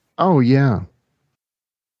creative. Oh, yeah.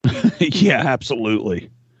 Yeah, absolutely.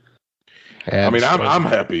 I mean, I'm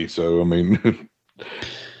happy. So, I mean.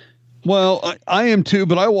 Well, I am too,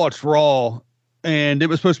 but I watched Raw, and it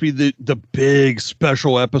was supposed to be the big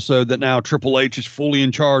special episode that now Triple H is fully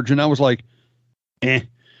in charge. And I was like, eh.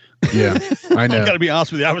 Yeah, I know. I got to be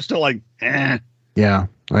honest with you. I was still like, eh. Yeah,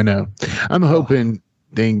 I know. I'm hoping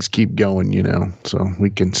things keep going, so we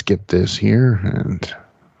can skip this here. And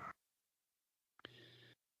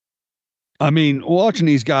I mean, watching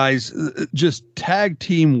these guys just tag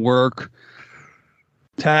team work,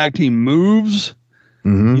 tag team moves,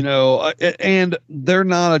 and they're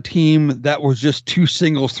not a team that was just two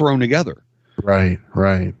singles thrown together. Right.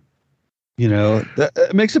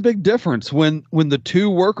 That makes a big difference when the two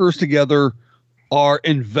workers together are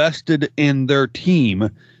invested in their team.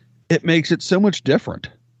 It makes it so much different.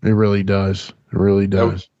 It really does.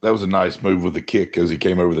 That was a nice move with the kick as he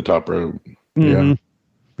came over the top rope. Mm-hmm.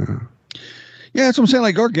 Yeah, that's what I'm saying.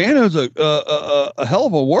 Like Gargano's a hell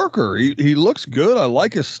of a worker. He looks good. I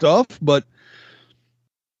like his stuff, but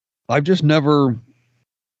I've just never.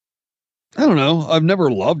 I don't know. I've never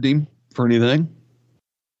loved him for anything.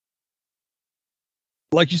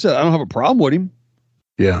 Like you said, I don't have a problem with him.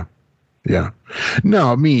 Yeah.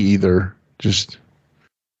 No, me either. Just.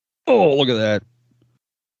 Oh, look at that.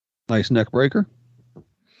 Nice neck breaker.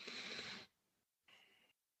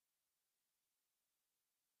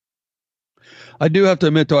 I do have to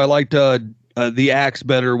admit, though, I liked the axe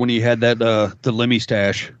better when he had that the Lemmy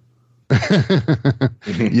stash.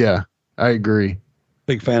 Yeah, I agree.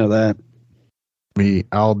 Big fan of that. Me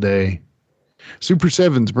all day. Super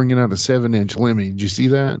 7's bringing out a 7-inch Lemmy. Did you see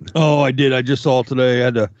that? Oh, I did. I just saw it today. I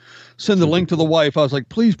had to send the link to the wife. I was like,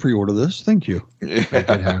 please pre-order this. Thank you. That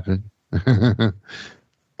could happen.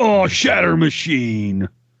 Oh, Shatter Machine.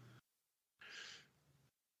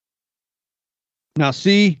 Now,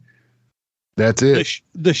 see, that's it.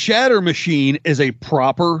 The Shatter Machine is a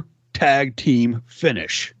proper tag team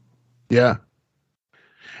finish. Yeah.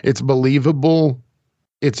 It's believable.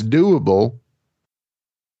 It's doable.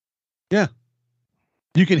 Yeah.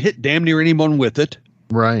 You can hit damn near anyone with it.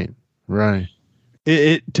 Right.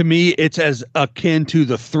 It to me, it's as akin to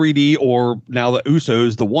the 3D or now the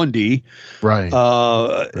Usos, the 1D. Right.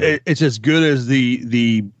 It's as good as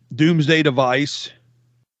the Doomsday device.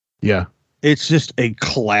 Yeah. It's just a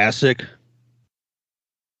classic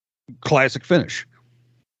finish.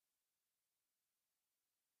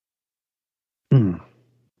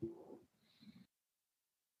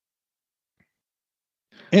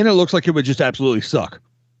 And it looks like it would just absolutely suck.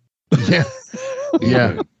 Yeah.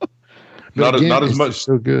 Yeah. Not as much.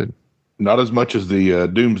 So good. Not as much as the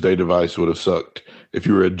Doomsday device would have sucked if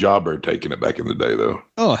you were a jobber taking it back in the day, though.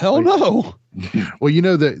 Oh, hell no. Well, you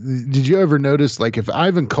know, did you ever notice, like, if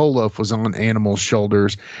Ivan Koloff was on Animal's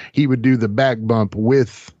shoulders, he would do the back bump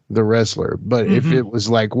with the wrestler. But if it was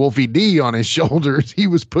like Wolfie D on his shoulders, he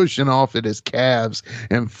was pushing off at his calves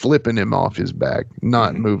and flipping him off his back,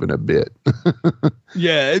 not moving a bit.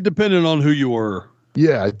 Yeah, it depended on who you were.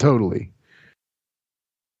 Yeah, totally.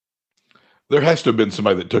 There has to have been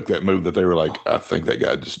somebody that took that move that they were like, I think that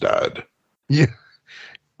guy just died. Yeah.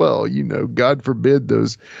 Well, you know, God forbid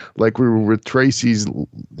those, like we were with Tracy's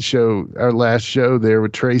show, our last show there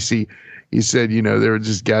with Tracy. He said, you know, there were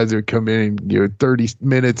just guys that would come in and, you know, 30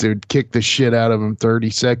 minutes, it would kick the shit out of them, 30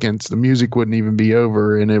 seconds. The music wouldn't even be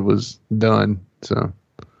over and it was done. So.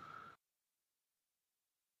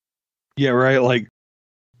 Yeah, right. Like,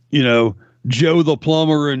 you know, Joe the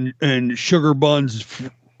plumber and Sugar Buns,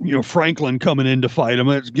 you know, Franklin coming in to fight him.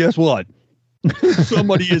 Guess what?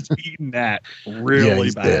 Somebody is eating that really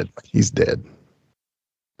he's bad. Dead. He's dead.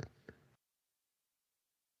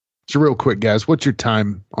 So real quick, guys, what's your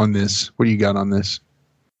time on this? What do you got on this?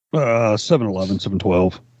 7-11,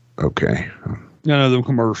 7-12. Okay. I know them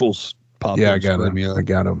commercials pop. Yeah, I got them. I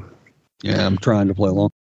got them. Yeah, I'm trying to play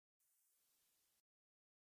along.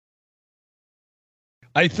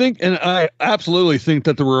 I think, and I absolutely think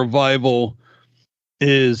that the Revival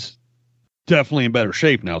is definitely in better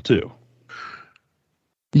shape now too.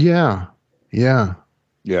 Yeah.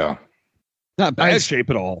 Not bad shape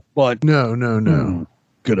at all, but no.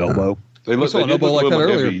 Good elbow. They look an elbow like that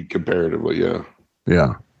earlier. Heavy comparatively, yeah.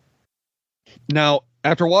 Yeah. Now,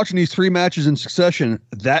 after watching these 3 matches in succession,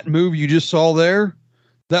 that move you just saw there,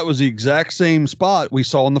 that was the exact same spot we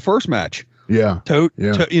saw in the first match. Yeah. Toe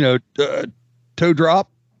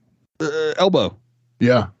drop, elbow.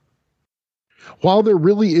 Yeah. While there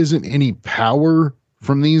really isn't any power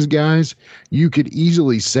from these guys, you could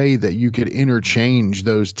easily say that you could interchange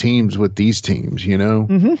those teams with these teams, you know?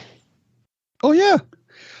 Mm-hmm. Oh, yeah.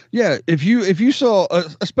 Yeah. If you saw,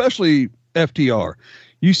 especially FTR,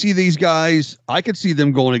 you see these guys, I could see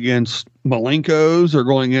them going against Malenkos or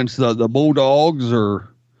going against the Bulldogs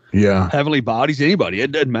or Heavenly Bodies, anybody.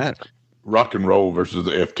 It doesn't matter. Rock and Roll versus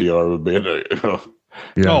the FTR would be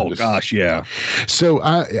gosh, yeah. So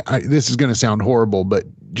I this is going to sound horrible, but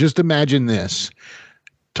just imagine this.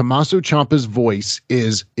 Tommaso Ciampa's voice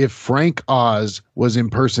is if Frank Oz was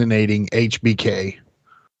impersonating HBK.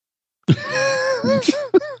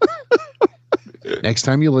 Next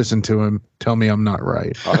time you listen to him, tell me I'm not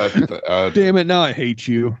right. Damn it, now I hate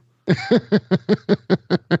you.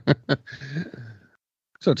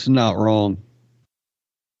 So it's not wrong.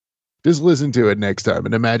 Just listen to it next time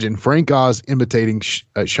and imagine Frank Oz imitating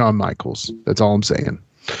Shawn Michaels. That's all I'm saying.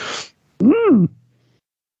 The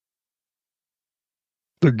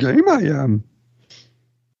game I am.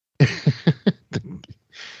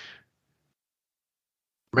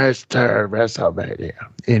 Mr. WrestleMania.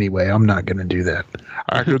 Anyway, I'm not going to do that.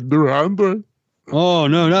 I could do Andre. Oh,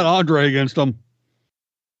 no, not Andre against him.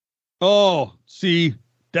 Oh, see,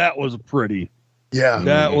 that was pretty. Yeah.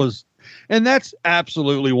 That was, and that's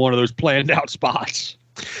absolutely one of those planned out spots.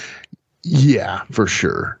 Yeah, for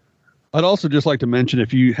sure. I'd also just like to mention,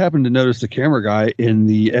 if you happen to notice the camera guy in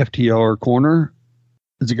the FTR corner,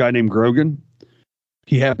 is a guy named Grogan.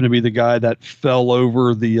 He happened to be the guy that fell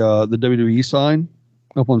over the WWE sign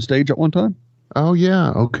up on stage at one time. Oh,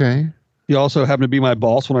 yeah. Okay. He also happened to be my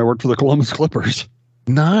boss when I worked for the Columbus Clippers.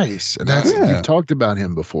 Nice. You've talked about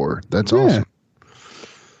him before. That's awesome.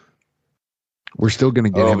 We're still going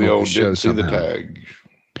to get him on the show somehow. The tag.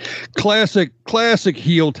 Classic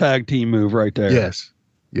heel tag team move right there. Yes.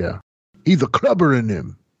 Yeah. He's a clubber in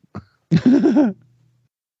him.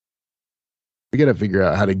 We got to figure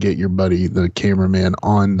out how to get your buddy, the cameraman,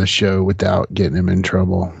 on the show without getting him in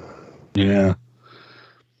trouble. Yeah.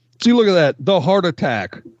 See, look at that. The Heart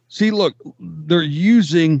Attack. See, look, they're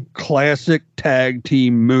using classic tag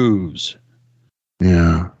team moves.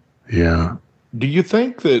 Yeah. Yeah. Do you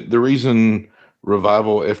think that the reason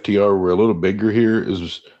Revival FTR were a little bigger here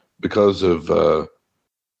is because of, that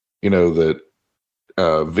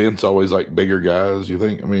Vince always liked bigger guys? You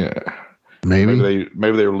think? I mean, maybe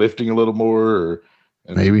they were lifting a little more,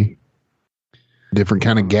 maybe different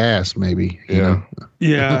kind of gas, maybe. You know?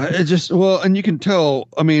 Yeah. It just and you can tell.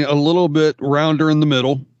 I mean, a little bit rounder in the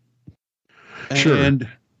middle. Sure. And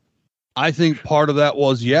I think part of that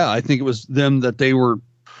was, I think it was them that they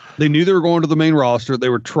knew they were going to the main roster. They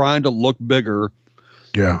were trying to look bigger.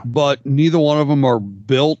 Yeah. But neither one of them are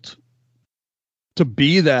built to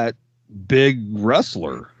be that big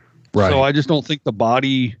wrestler. Right. So I just don't think the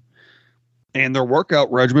body and their workout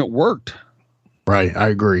regimen worked. Right. I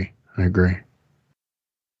agree. And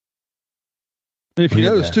if you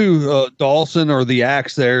notice too, Dawson or the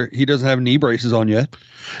Axe there, he doesn't have knee braces on yet.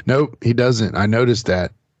 Nope, he doesn't. I noticed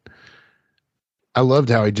that. I loved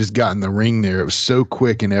how he just got in the ring there. It was so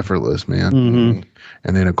quick and effortless, man. Mm-hmm.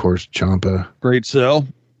 And then, of course, Ciampa. Great sell.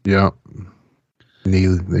 Yeah.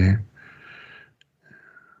 Knee there.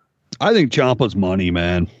 I think Ciampa's money,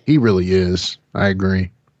 man. He really is. I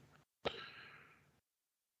agree.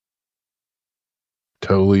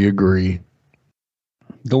 Totally agree.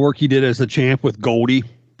 The work he did as a champ with Goldie,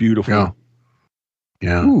 beautiful. Yeah.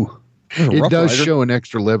 Yeah. Ooh, it does show an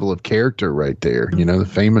extra level of character right there. You know, the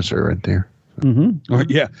Famouser right there. Mm-hmm.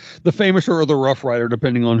 Yeah. The Famouser or the Rough Rider,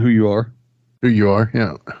 depending on who you are.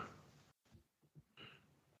 Yeah.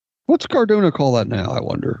 What's Cardona call that now, I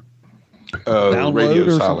wonder? Download radio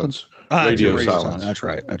or silence. Radio silence. That's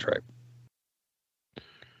right.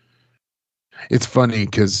 It's funny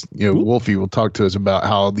because, Wolfie will talk to us about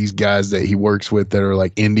how these guys that he works with that are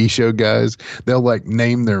like indie show guys, they'll like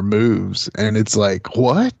name their moves. And it's like,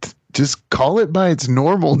 what? Just call it by its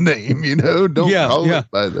normal name, Don't call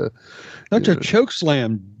it by the... That's a choke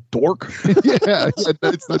slam, dork. yeah,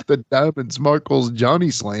 it's not the Diamond Sparkles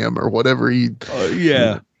Johnny Slam or whatever he...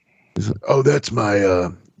 He's like, oh, that's my...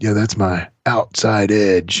 that's my outside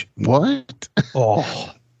edge. What?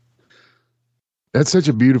 Oh... That's such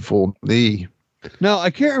a beautiful knee. Now, I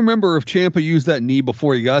can't remember if Ciampa used that knee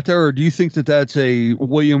before he got there, or do you think that that's a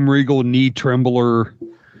William Regal knee trembler?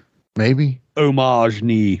 Maybe. Homage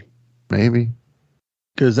knee. Maybe.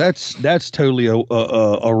 Because that's totally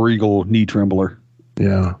a Regal knee trembler.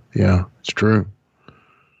 Yeah, it's true.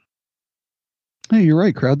 Hey, you're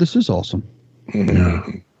right, crowd. This is awesome. Yeah.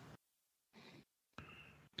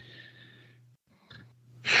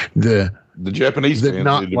 The Japanese fans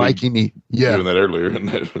not liking doing that earlier.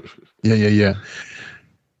 Yeah.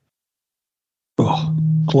 Oh,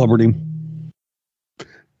 clobbered him.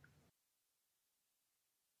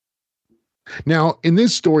 Now, in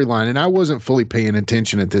this storyline, and I wasn't fully paying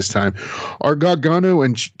attention at this time, are Gargano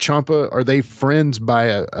and Ciampa, are they friends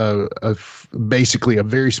by basically a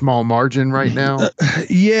very small margin right now?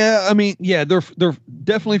 They're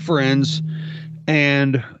definitely friends,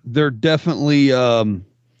 and they're definitely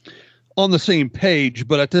on the same page,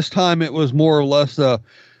 but at this time it was more or less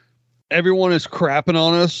everyone is crapping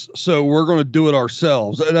on us, so we're going to do it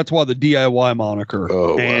ourselves. That's why the DIY moniker.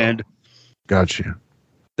 Oh, and wow. Gotcha.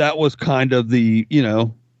 That was kind of the,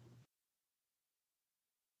 now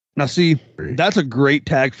see, that's a great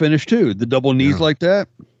tag finish too. The double knees like that.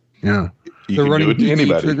 Yeah. They're running do it to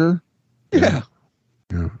anybody. Trigger. Yeah.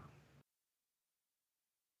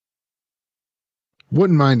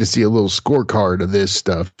 Wouldn't mind to see a little scorecard of this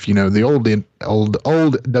stuff. The old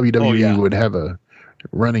WWE would have a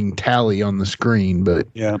running tally on the screen, but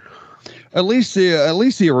at least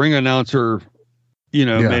the ring announcer, made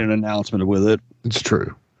an announcement with it. It's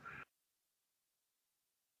true.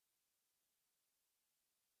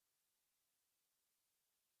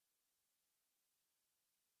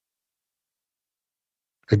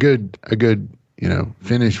 A good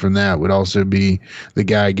finish from that would also be the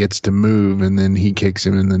guy gets to move and then he kicks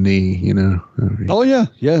him in the knee, Oh yeah.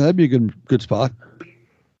 Yeah. That'd be a good spot.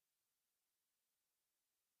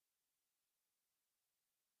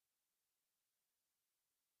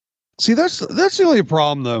 See, that's the only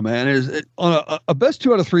problem though, man, is on a best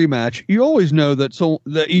 2 out of 3 match, you always know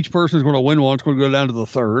that each person is going to win one. It's going to go down to the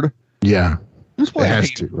third. Yeah. That's why it has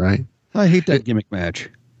to, right? I hate that gimmick match.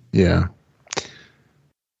 Yeah.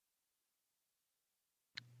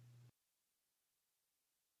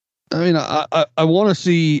 I mean, I want to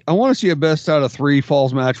see a best out of 3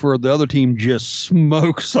 falls match where the other team just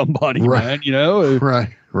smokes somebody, man.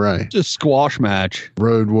 Right. Just squash match.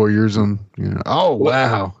 Road Warriors Oh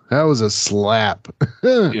wow, that was a slap.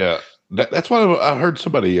 Yeah, that's why I heard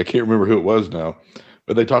somebody. I can't remember who it was now,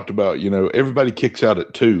 But they talked about, everybody kicks out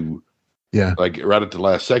at 2. Yeah. Like right at the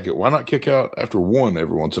last second. Why not kick out after 1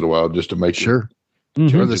 every once in a while just to make sure.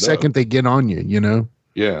 Or the second they get on you,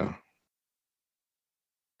 Yeah.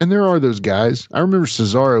 And there are those guys. I remember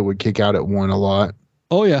Cesaro would kick out at 1 a lot.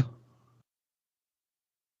 Oh, yeah.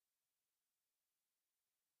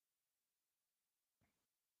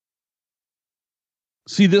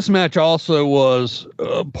 See, this match also was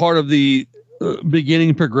part of the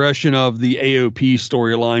beginning progression of the AOP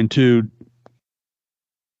storyline, too.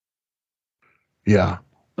 Yeah.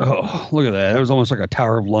 Oh, look at that. It was almost like a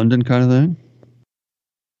Tower of London kind of thing.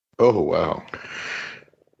 Oh, wow.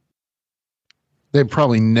 They'd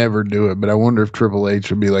probably never do it, but I wonder if Triple H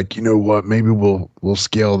would be like, you know what, maybe we'll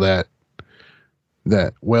scale that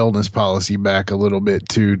wellness policy back a little bit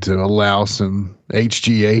too, to allow some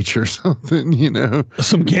HGH or something,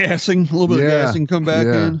 Some gassing, a little bit of gassing come back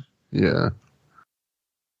in. Yeah.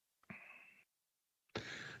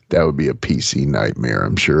 That would be a PC nightmare,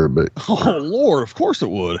 I'm sure, but oh Lord, of course it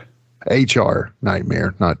would. HR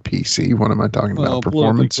nightmare, not PC. What am I talking about?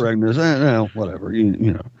 Performance? No, whatever.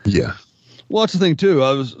 You know. Yeah. Well, that's the thing too.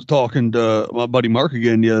 I was talking to my buddy Mark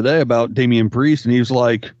again the other day about Damian Priest, and he was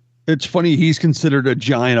like, "It's funny he's considered a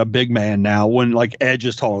giant, a big man now, when like Edge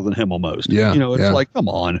is taller than him almost." Yeah. It's like, come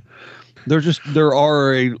on. There's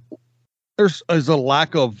a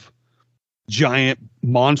lack of giant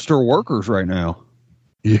monster workers right now.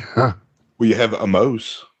 Yeah. Well, you have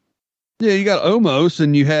Omos. Yeah, you got Omos,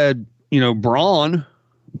 and you had, Braun,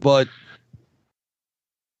 but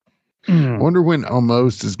I wonder when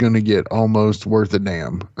Almost is going to get almost worth a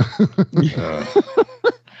damn.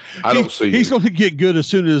 I don't see. He's going to get good as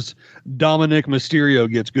soon as Dominic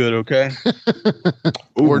Mysterio gets good. Okay.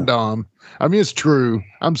 Or Dom. I mean, it's true.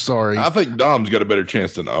 I'm sorry. I think Dom's got a better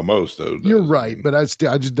chance than Almost, though. You're right, but I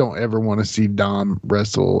just don't ever want to see Dom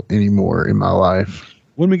wrestle anymore in my life.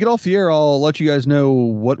 When we get off the air, I'll let you guys know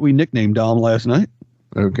what we nicknamed Dom last night.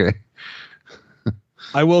 Okay.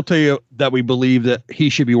 I will tell you that we believe that he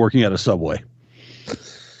should be working at a Subway.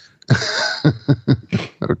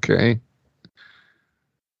 Okay.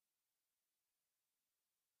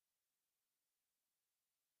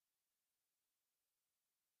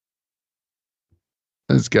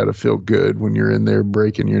 It's got to feel good when you're in there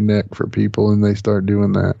breaking your neck for people and they start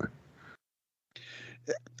doing that.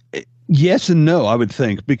 Yes and no, I would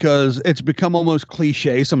think, because it's become almost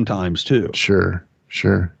cliche sometimes too. Sure.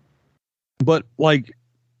 But like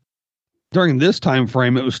during this time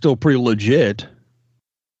frame, it was still pretty legit.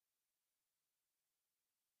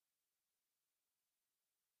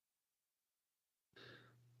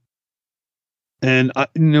 And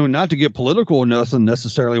not to get political or nothing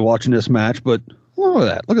necessarily watching this match, but look at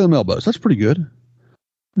that. Look at them elbows. That's pretty good.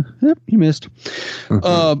 Yep, you missed.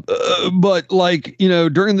 But like,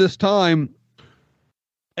 during this time,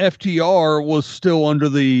 FTR was still under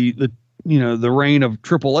the reign of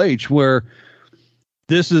Triple H, where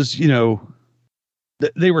this is,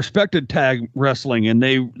 they respected tag wrestling and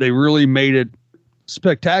they really made it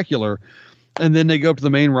spectacular. And then they go up to the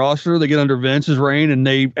main roster, they get under Vince's reign, and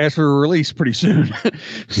they ask for a release pretty soon.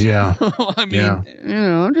 Yeah. I mean,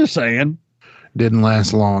 I'm just saying. Didn't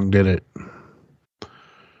last long, did it?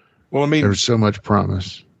 Well, I mean, there's so much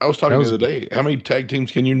promise. I was talking the other day. How many tag teams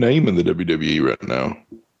can you name in the WWE right now?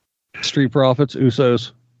 Street Profits,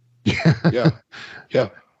 Usos. Yeah.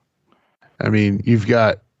 I mean, you've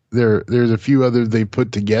got there's a few others they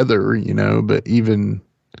put together, but even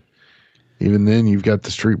then, you've got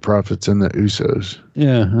the Street Profits and the Usos.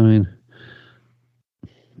 Yeah, I mean,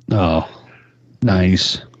 oh,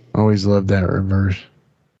 nice. Always loved that reverse.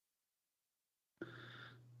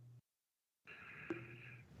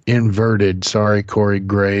 Inverted. Sorry, Corey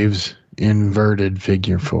Graves. Inverted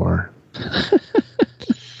figure 4.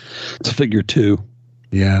 It's a figure 2.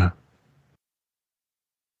 Yeah.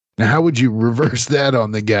 Now, how would you reverse that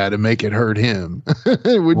on the guy to make it hurt him?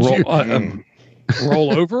 Would you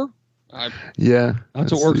roll over? Yeah.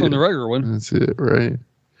 That's what works on the regular one. That's it, right?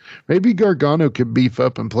 Maybe Gargano could beef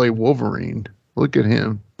up and play Wolverine. Look at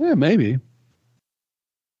him. Yeah, maybe.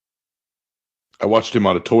 I watched him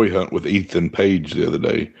on a toy hunt with Ethan Page the other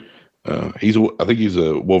day. I think he's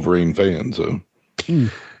a Wolverine fan, so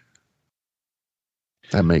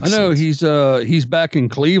that makes sense. I know he's back in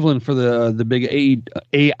Cleveland for the big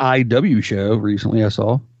AIW show recently. I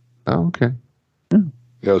saw. Oh, okay. Yeah,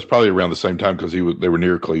 it was probably around the same time because they were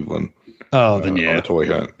near Cleveland. Oh, then on a toy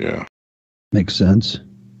hunt. Yeah, makes sense.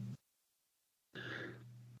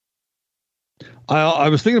 I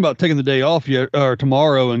was thinking about taking the day off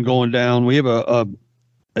tomorrow and going down. We have a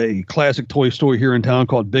classic toy store here in town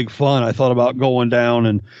called Big Fun. I thought about going down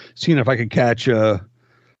and seeing if I could catch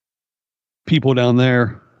people down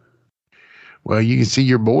there. Well, you can see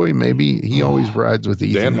your boy. Maybe he always rides with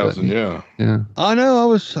Ethan. Danhausen, yeah. Yeah. I know. I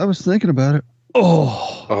was thinking about it.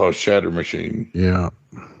 Oh, Shatter Machine. Yeah.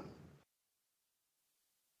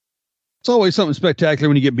 It's always something spectacular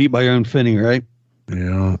when you get beat by your own Finney, right?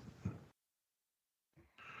 Yeah.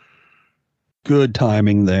 Good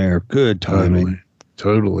timing there. Good timing.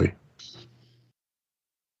 Totally.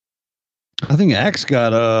 I think Axe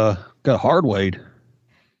got hard weighed.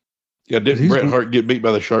 Yeah, didn't Bret Hart get beat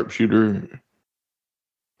by the sharpshooter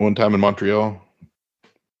one time in Montreal?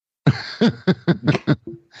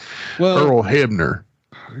 Well, Earl Hebner.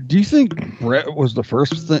 Do you think Bret was the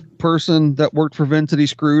first person that worked for Vince that he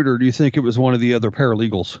screwed, or do you think it was one of the other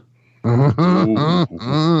paralegals?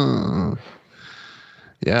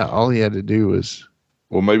 Yeah, all he had to do was...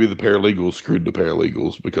 Well, maybe the paralegals screwed the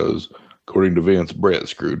paralegals because, according to Vince, Bret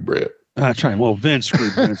screwed Bret. Well, Vince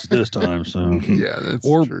screwed Vince this time, so... Yeah, that's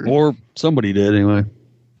true. Or somebody did, anyway.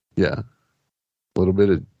 Yeah. A little bit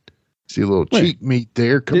of... See a little cheek meat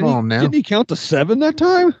there. Come on now. Didn't he count to 7 that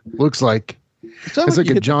time? Looks like... It's like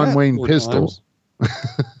a John Wayne pistol.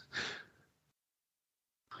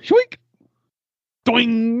 Shwink!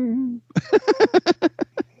 Doing!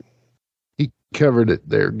 He covered it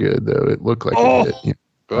there good, though. It looked like it did. Yeah.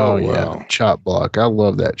 Oh, wow. Yeah. Chop block. I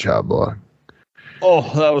love that chop block. Oh,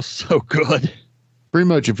 that was so good. Pretty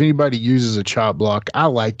much, if anybody uses a chop block, I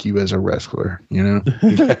like you as a wrestler, you know?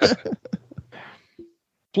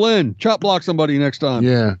 Flynn, chop block somebody next time.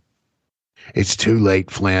 Yeah. It's too late,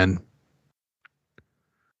 Flynn.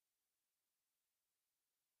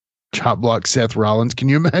 Chop block Seth Rollins. Can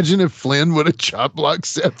you imagine if Flynn would have chop blocked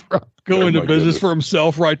Seth Rollins? Go into business for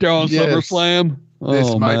himself right there on SummerSlam.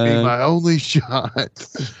 This might be my only shot.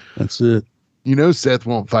 That's it. You know Seth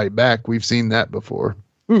won't fight back. We've seen that before.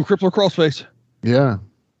 Ooh, crippler crossface. Yeah.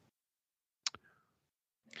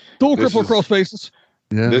 Dual crippler crossfaces.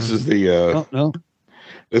 Yeah. This is the no.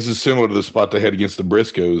 This is similar to the spot they had against the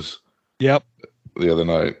Briscoes. Yep. The other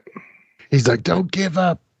night. He's like, "Don't give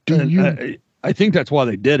up." I think that's why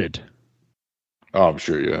they did it. Oh, I'm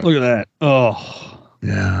sure, yeah. Look at that. Oh.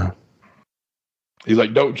 Yeah. He's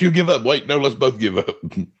like, "Don't you give up." Wait, no, let's both give up.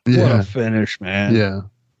 Yeah. What a finish, man. Yeah.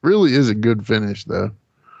 Really is a good finish, though.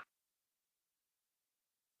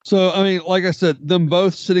 So, I mean, like I said, them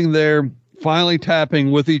both sitting there, finally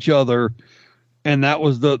tapping with each other, and that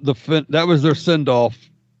was that was their send-off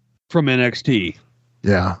from NXT.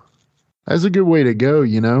 Yeah. That's a good way to go,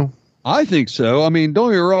 you know? I think so. I mean, don't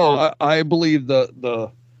get me wrong. I believe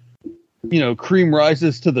the cream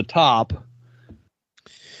rises to the top.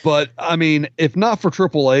 But, I mean, if not for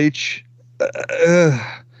Triple H,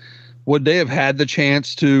 would they have had the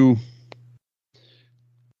chance to,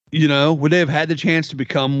 would they have had the chance to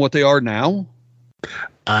become what they are now?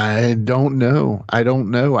 I don't know. I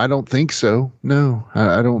don't think so. No,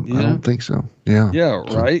 I don't think so. Yeah. Yeah,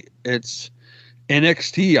 right. It's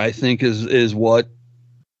NXT, I think, is what,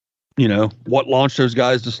 what launched those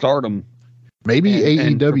guys to stardom. Maybe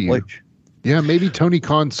AEW. Yeah, maybe Tony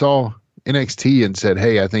Khan saw NXT and said,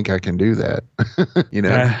 "Hey, I think I can do that."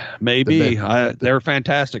 Maybe. They're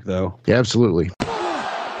fantastic, though. Yeah, absolutely.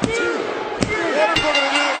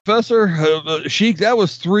 Professor Sheik, that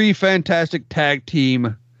was 3 fantastic tag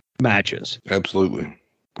team matches. Absolutely,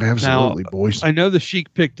 now, boys. I know the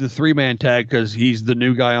Sheik picked the 3-man tag because he's the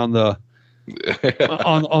new guy on the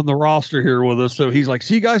on the roster here with us. So he's like,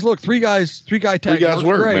 "See, guys, look, 3 guy tag. 3 guys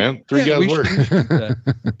work, great. Man. 3 guys work."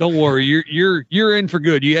 Don't worry, you're in for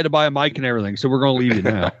good. You had to buy a mic and everything, so we're going to leave you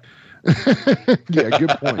now. Yeah, good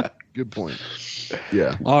point. Good point.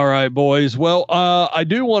 Yeah. All right, boys. Well, I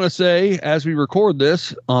do want to say, as we record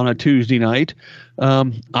this on a Tuesday night,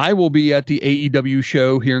 I will be at the AEW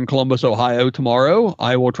show here in Columbus, Ohio tomorrow.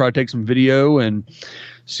 I will try to take some video and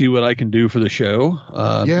see what I can do for the show.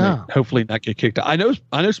 Hopefully not get kicked out. I know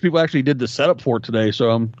some people actually did the setup for it today, so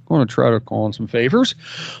I'm going to try to call in some favors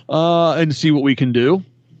and see what we can do.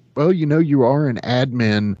 Well, you are an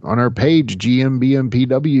admin on our page,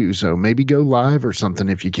 GMBMPW, so maybe go live or something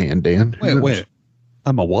if you can, Dan. Wait.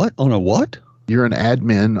 I'm a what? On a what? You're an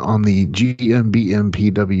admin on the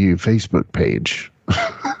GMBMPW Facebook page.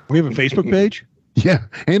 We have a Facebook page? Yeah,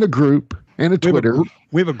 and a group, and a Twitter.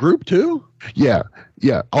 We have a group, too? Yeah,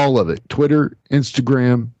 all of it. Twitter,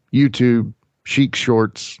 Instagram, YouTube, Chic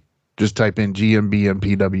Shorts. Just type in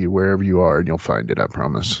GMBMPW wherever you are, and you'll find it, I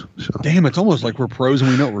promise. So. Damn, it's almost like we're pros and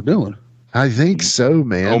we know what we're doing. I think so,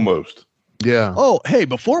 man. Almost. Yeah. Oh, hey,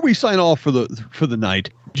 before we sign off for the night,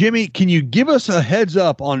 Jimmy, can you give us a heads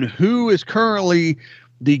up on who is currently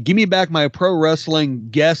the Gimme Back My Pro Wrestling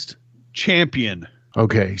guest champion?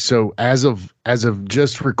 Okay, so as of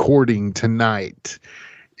just recording tonight,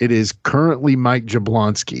 It is currently Mike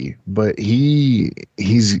Jablonski, but he's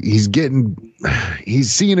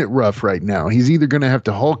seeing it rough right now. He's either going to have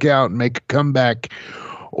to Hulk out and make a comeback,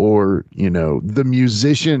 or, the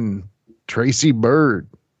musician Tracy Byrd,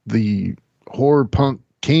 the horror punk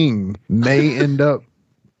king, may end up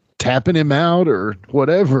tapping him out or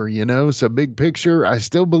whatever, So big picture, I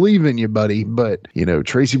still believe in you, buddy. But,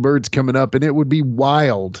 Tracy Byrd's coming up, and it would be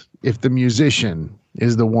wild if the musician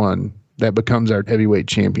is the one that becomes our heavyweight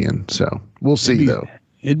champion. So we'll see, though.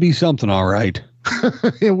 It'd be something, all right.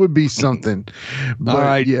 It would be something. But, all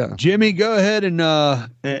right, yeah. Jimmy, go ahead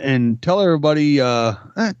and tell everybody,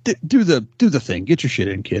 do the thing. Get your shit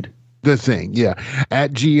in, kid. The thing, yeah.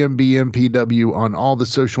 At GMBMPW on all the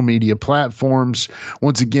social media platforms.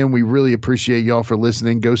 Once again, we really appreciate y'all for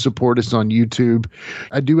listening. Go support us on YouTube.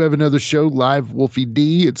 I do have another show, Live Wolfie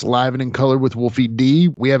D. It's Live and in Color with Wolfie D.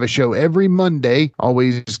 We have a show every Monday,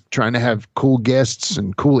 always trying to have cool guests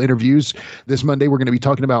and cool interviews. This Monday, we're going to be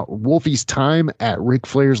talking about Wolfie's time at Ric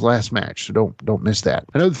Flair's last match. So don't miss that.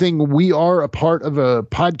 Another thing, we are a part of a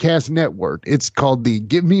podcast network. It's called the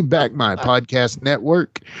Give Me Back My Podcast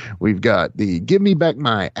Network. We've got the Give Me Back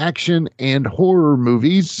My action and horror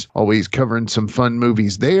movies, always covering some fun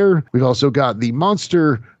movies there. We've also got the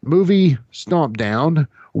monster movie Stomp Down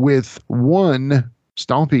with one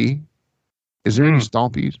Stompy. Is there any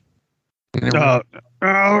Stompies? Get back.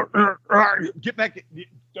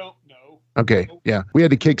 Don't know. Okay, yeah. We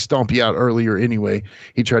had to kick Stompy out earlier anyway.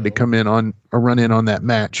 He tried to come in on a run in on that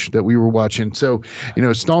match that we were watching. So,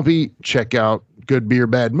 Stompy, check out Good Beer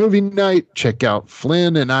Bad Movie Night. Check out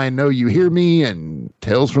Flynn and I Know You Hear Me and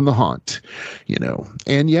Tales from the Haunt,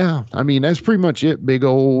 And yeah, I mean, that's pretty much it. Big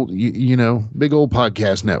old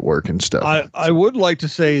podcast network and stuff. I would like to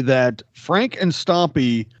say that Frank and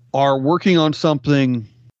Stompy are working on something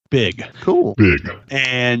big. Cool. Big.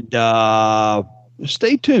 And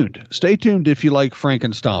stay tuned. Stay tuned if you like Frank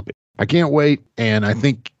and Stompy. I can't wait. And I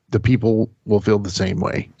think the people will feel the same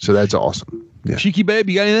way. So that's awesome. Yeah. Cheeky babe,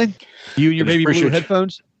 you got anything? You and your baby blue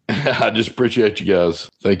headphones? I just appreciate you guys.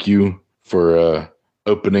 Thank you for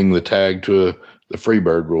opening the tag to the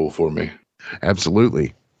Freebird rule for me.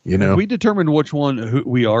 Absolutely. We determined which one who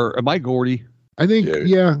we are. Am I Gordy? I think,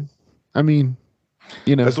 yeah. I mean,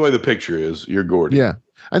 that's the way the picture is. You're Gordy. Yeah.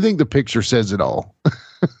 I think the picture says it all.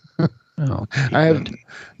 Oh, I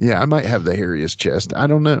might have the hairiest chest. I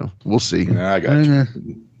don't know. We'll see. I got you.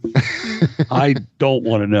 I don't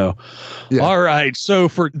want to know. Yeah. All right. So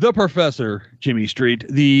for the Professor, Jimmy Street,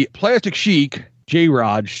 the Plastic Chic, J.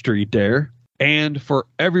 Raj Street there, and for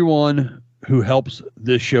everyone who helps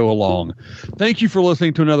this show along, thank you for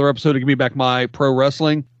listening to another episode of Give Me Back My Pro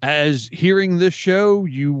Wrestling. As hearing this show,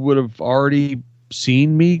 you would have already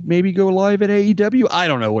seen me maybe go live at AEW. I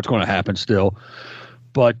don't know what's going to happen still,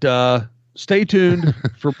 but stay tuned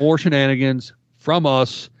for more shenanigans from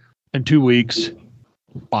us in 2 weeks.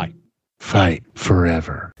 Bye. Fight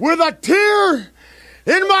forever. With a tear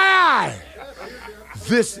in my eye.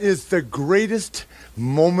 This is the greatest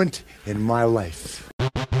moment in my life.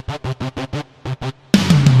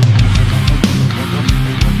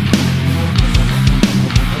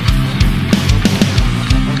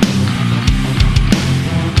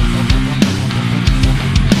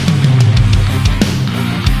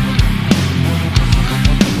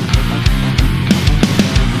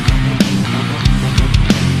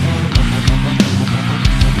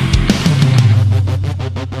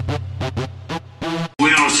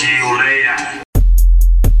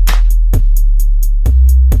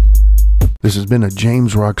 This has been a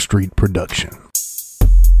James Rock Street production.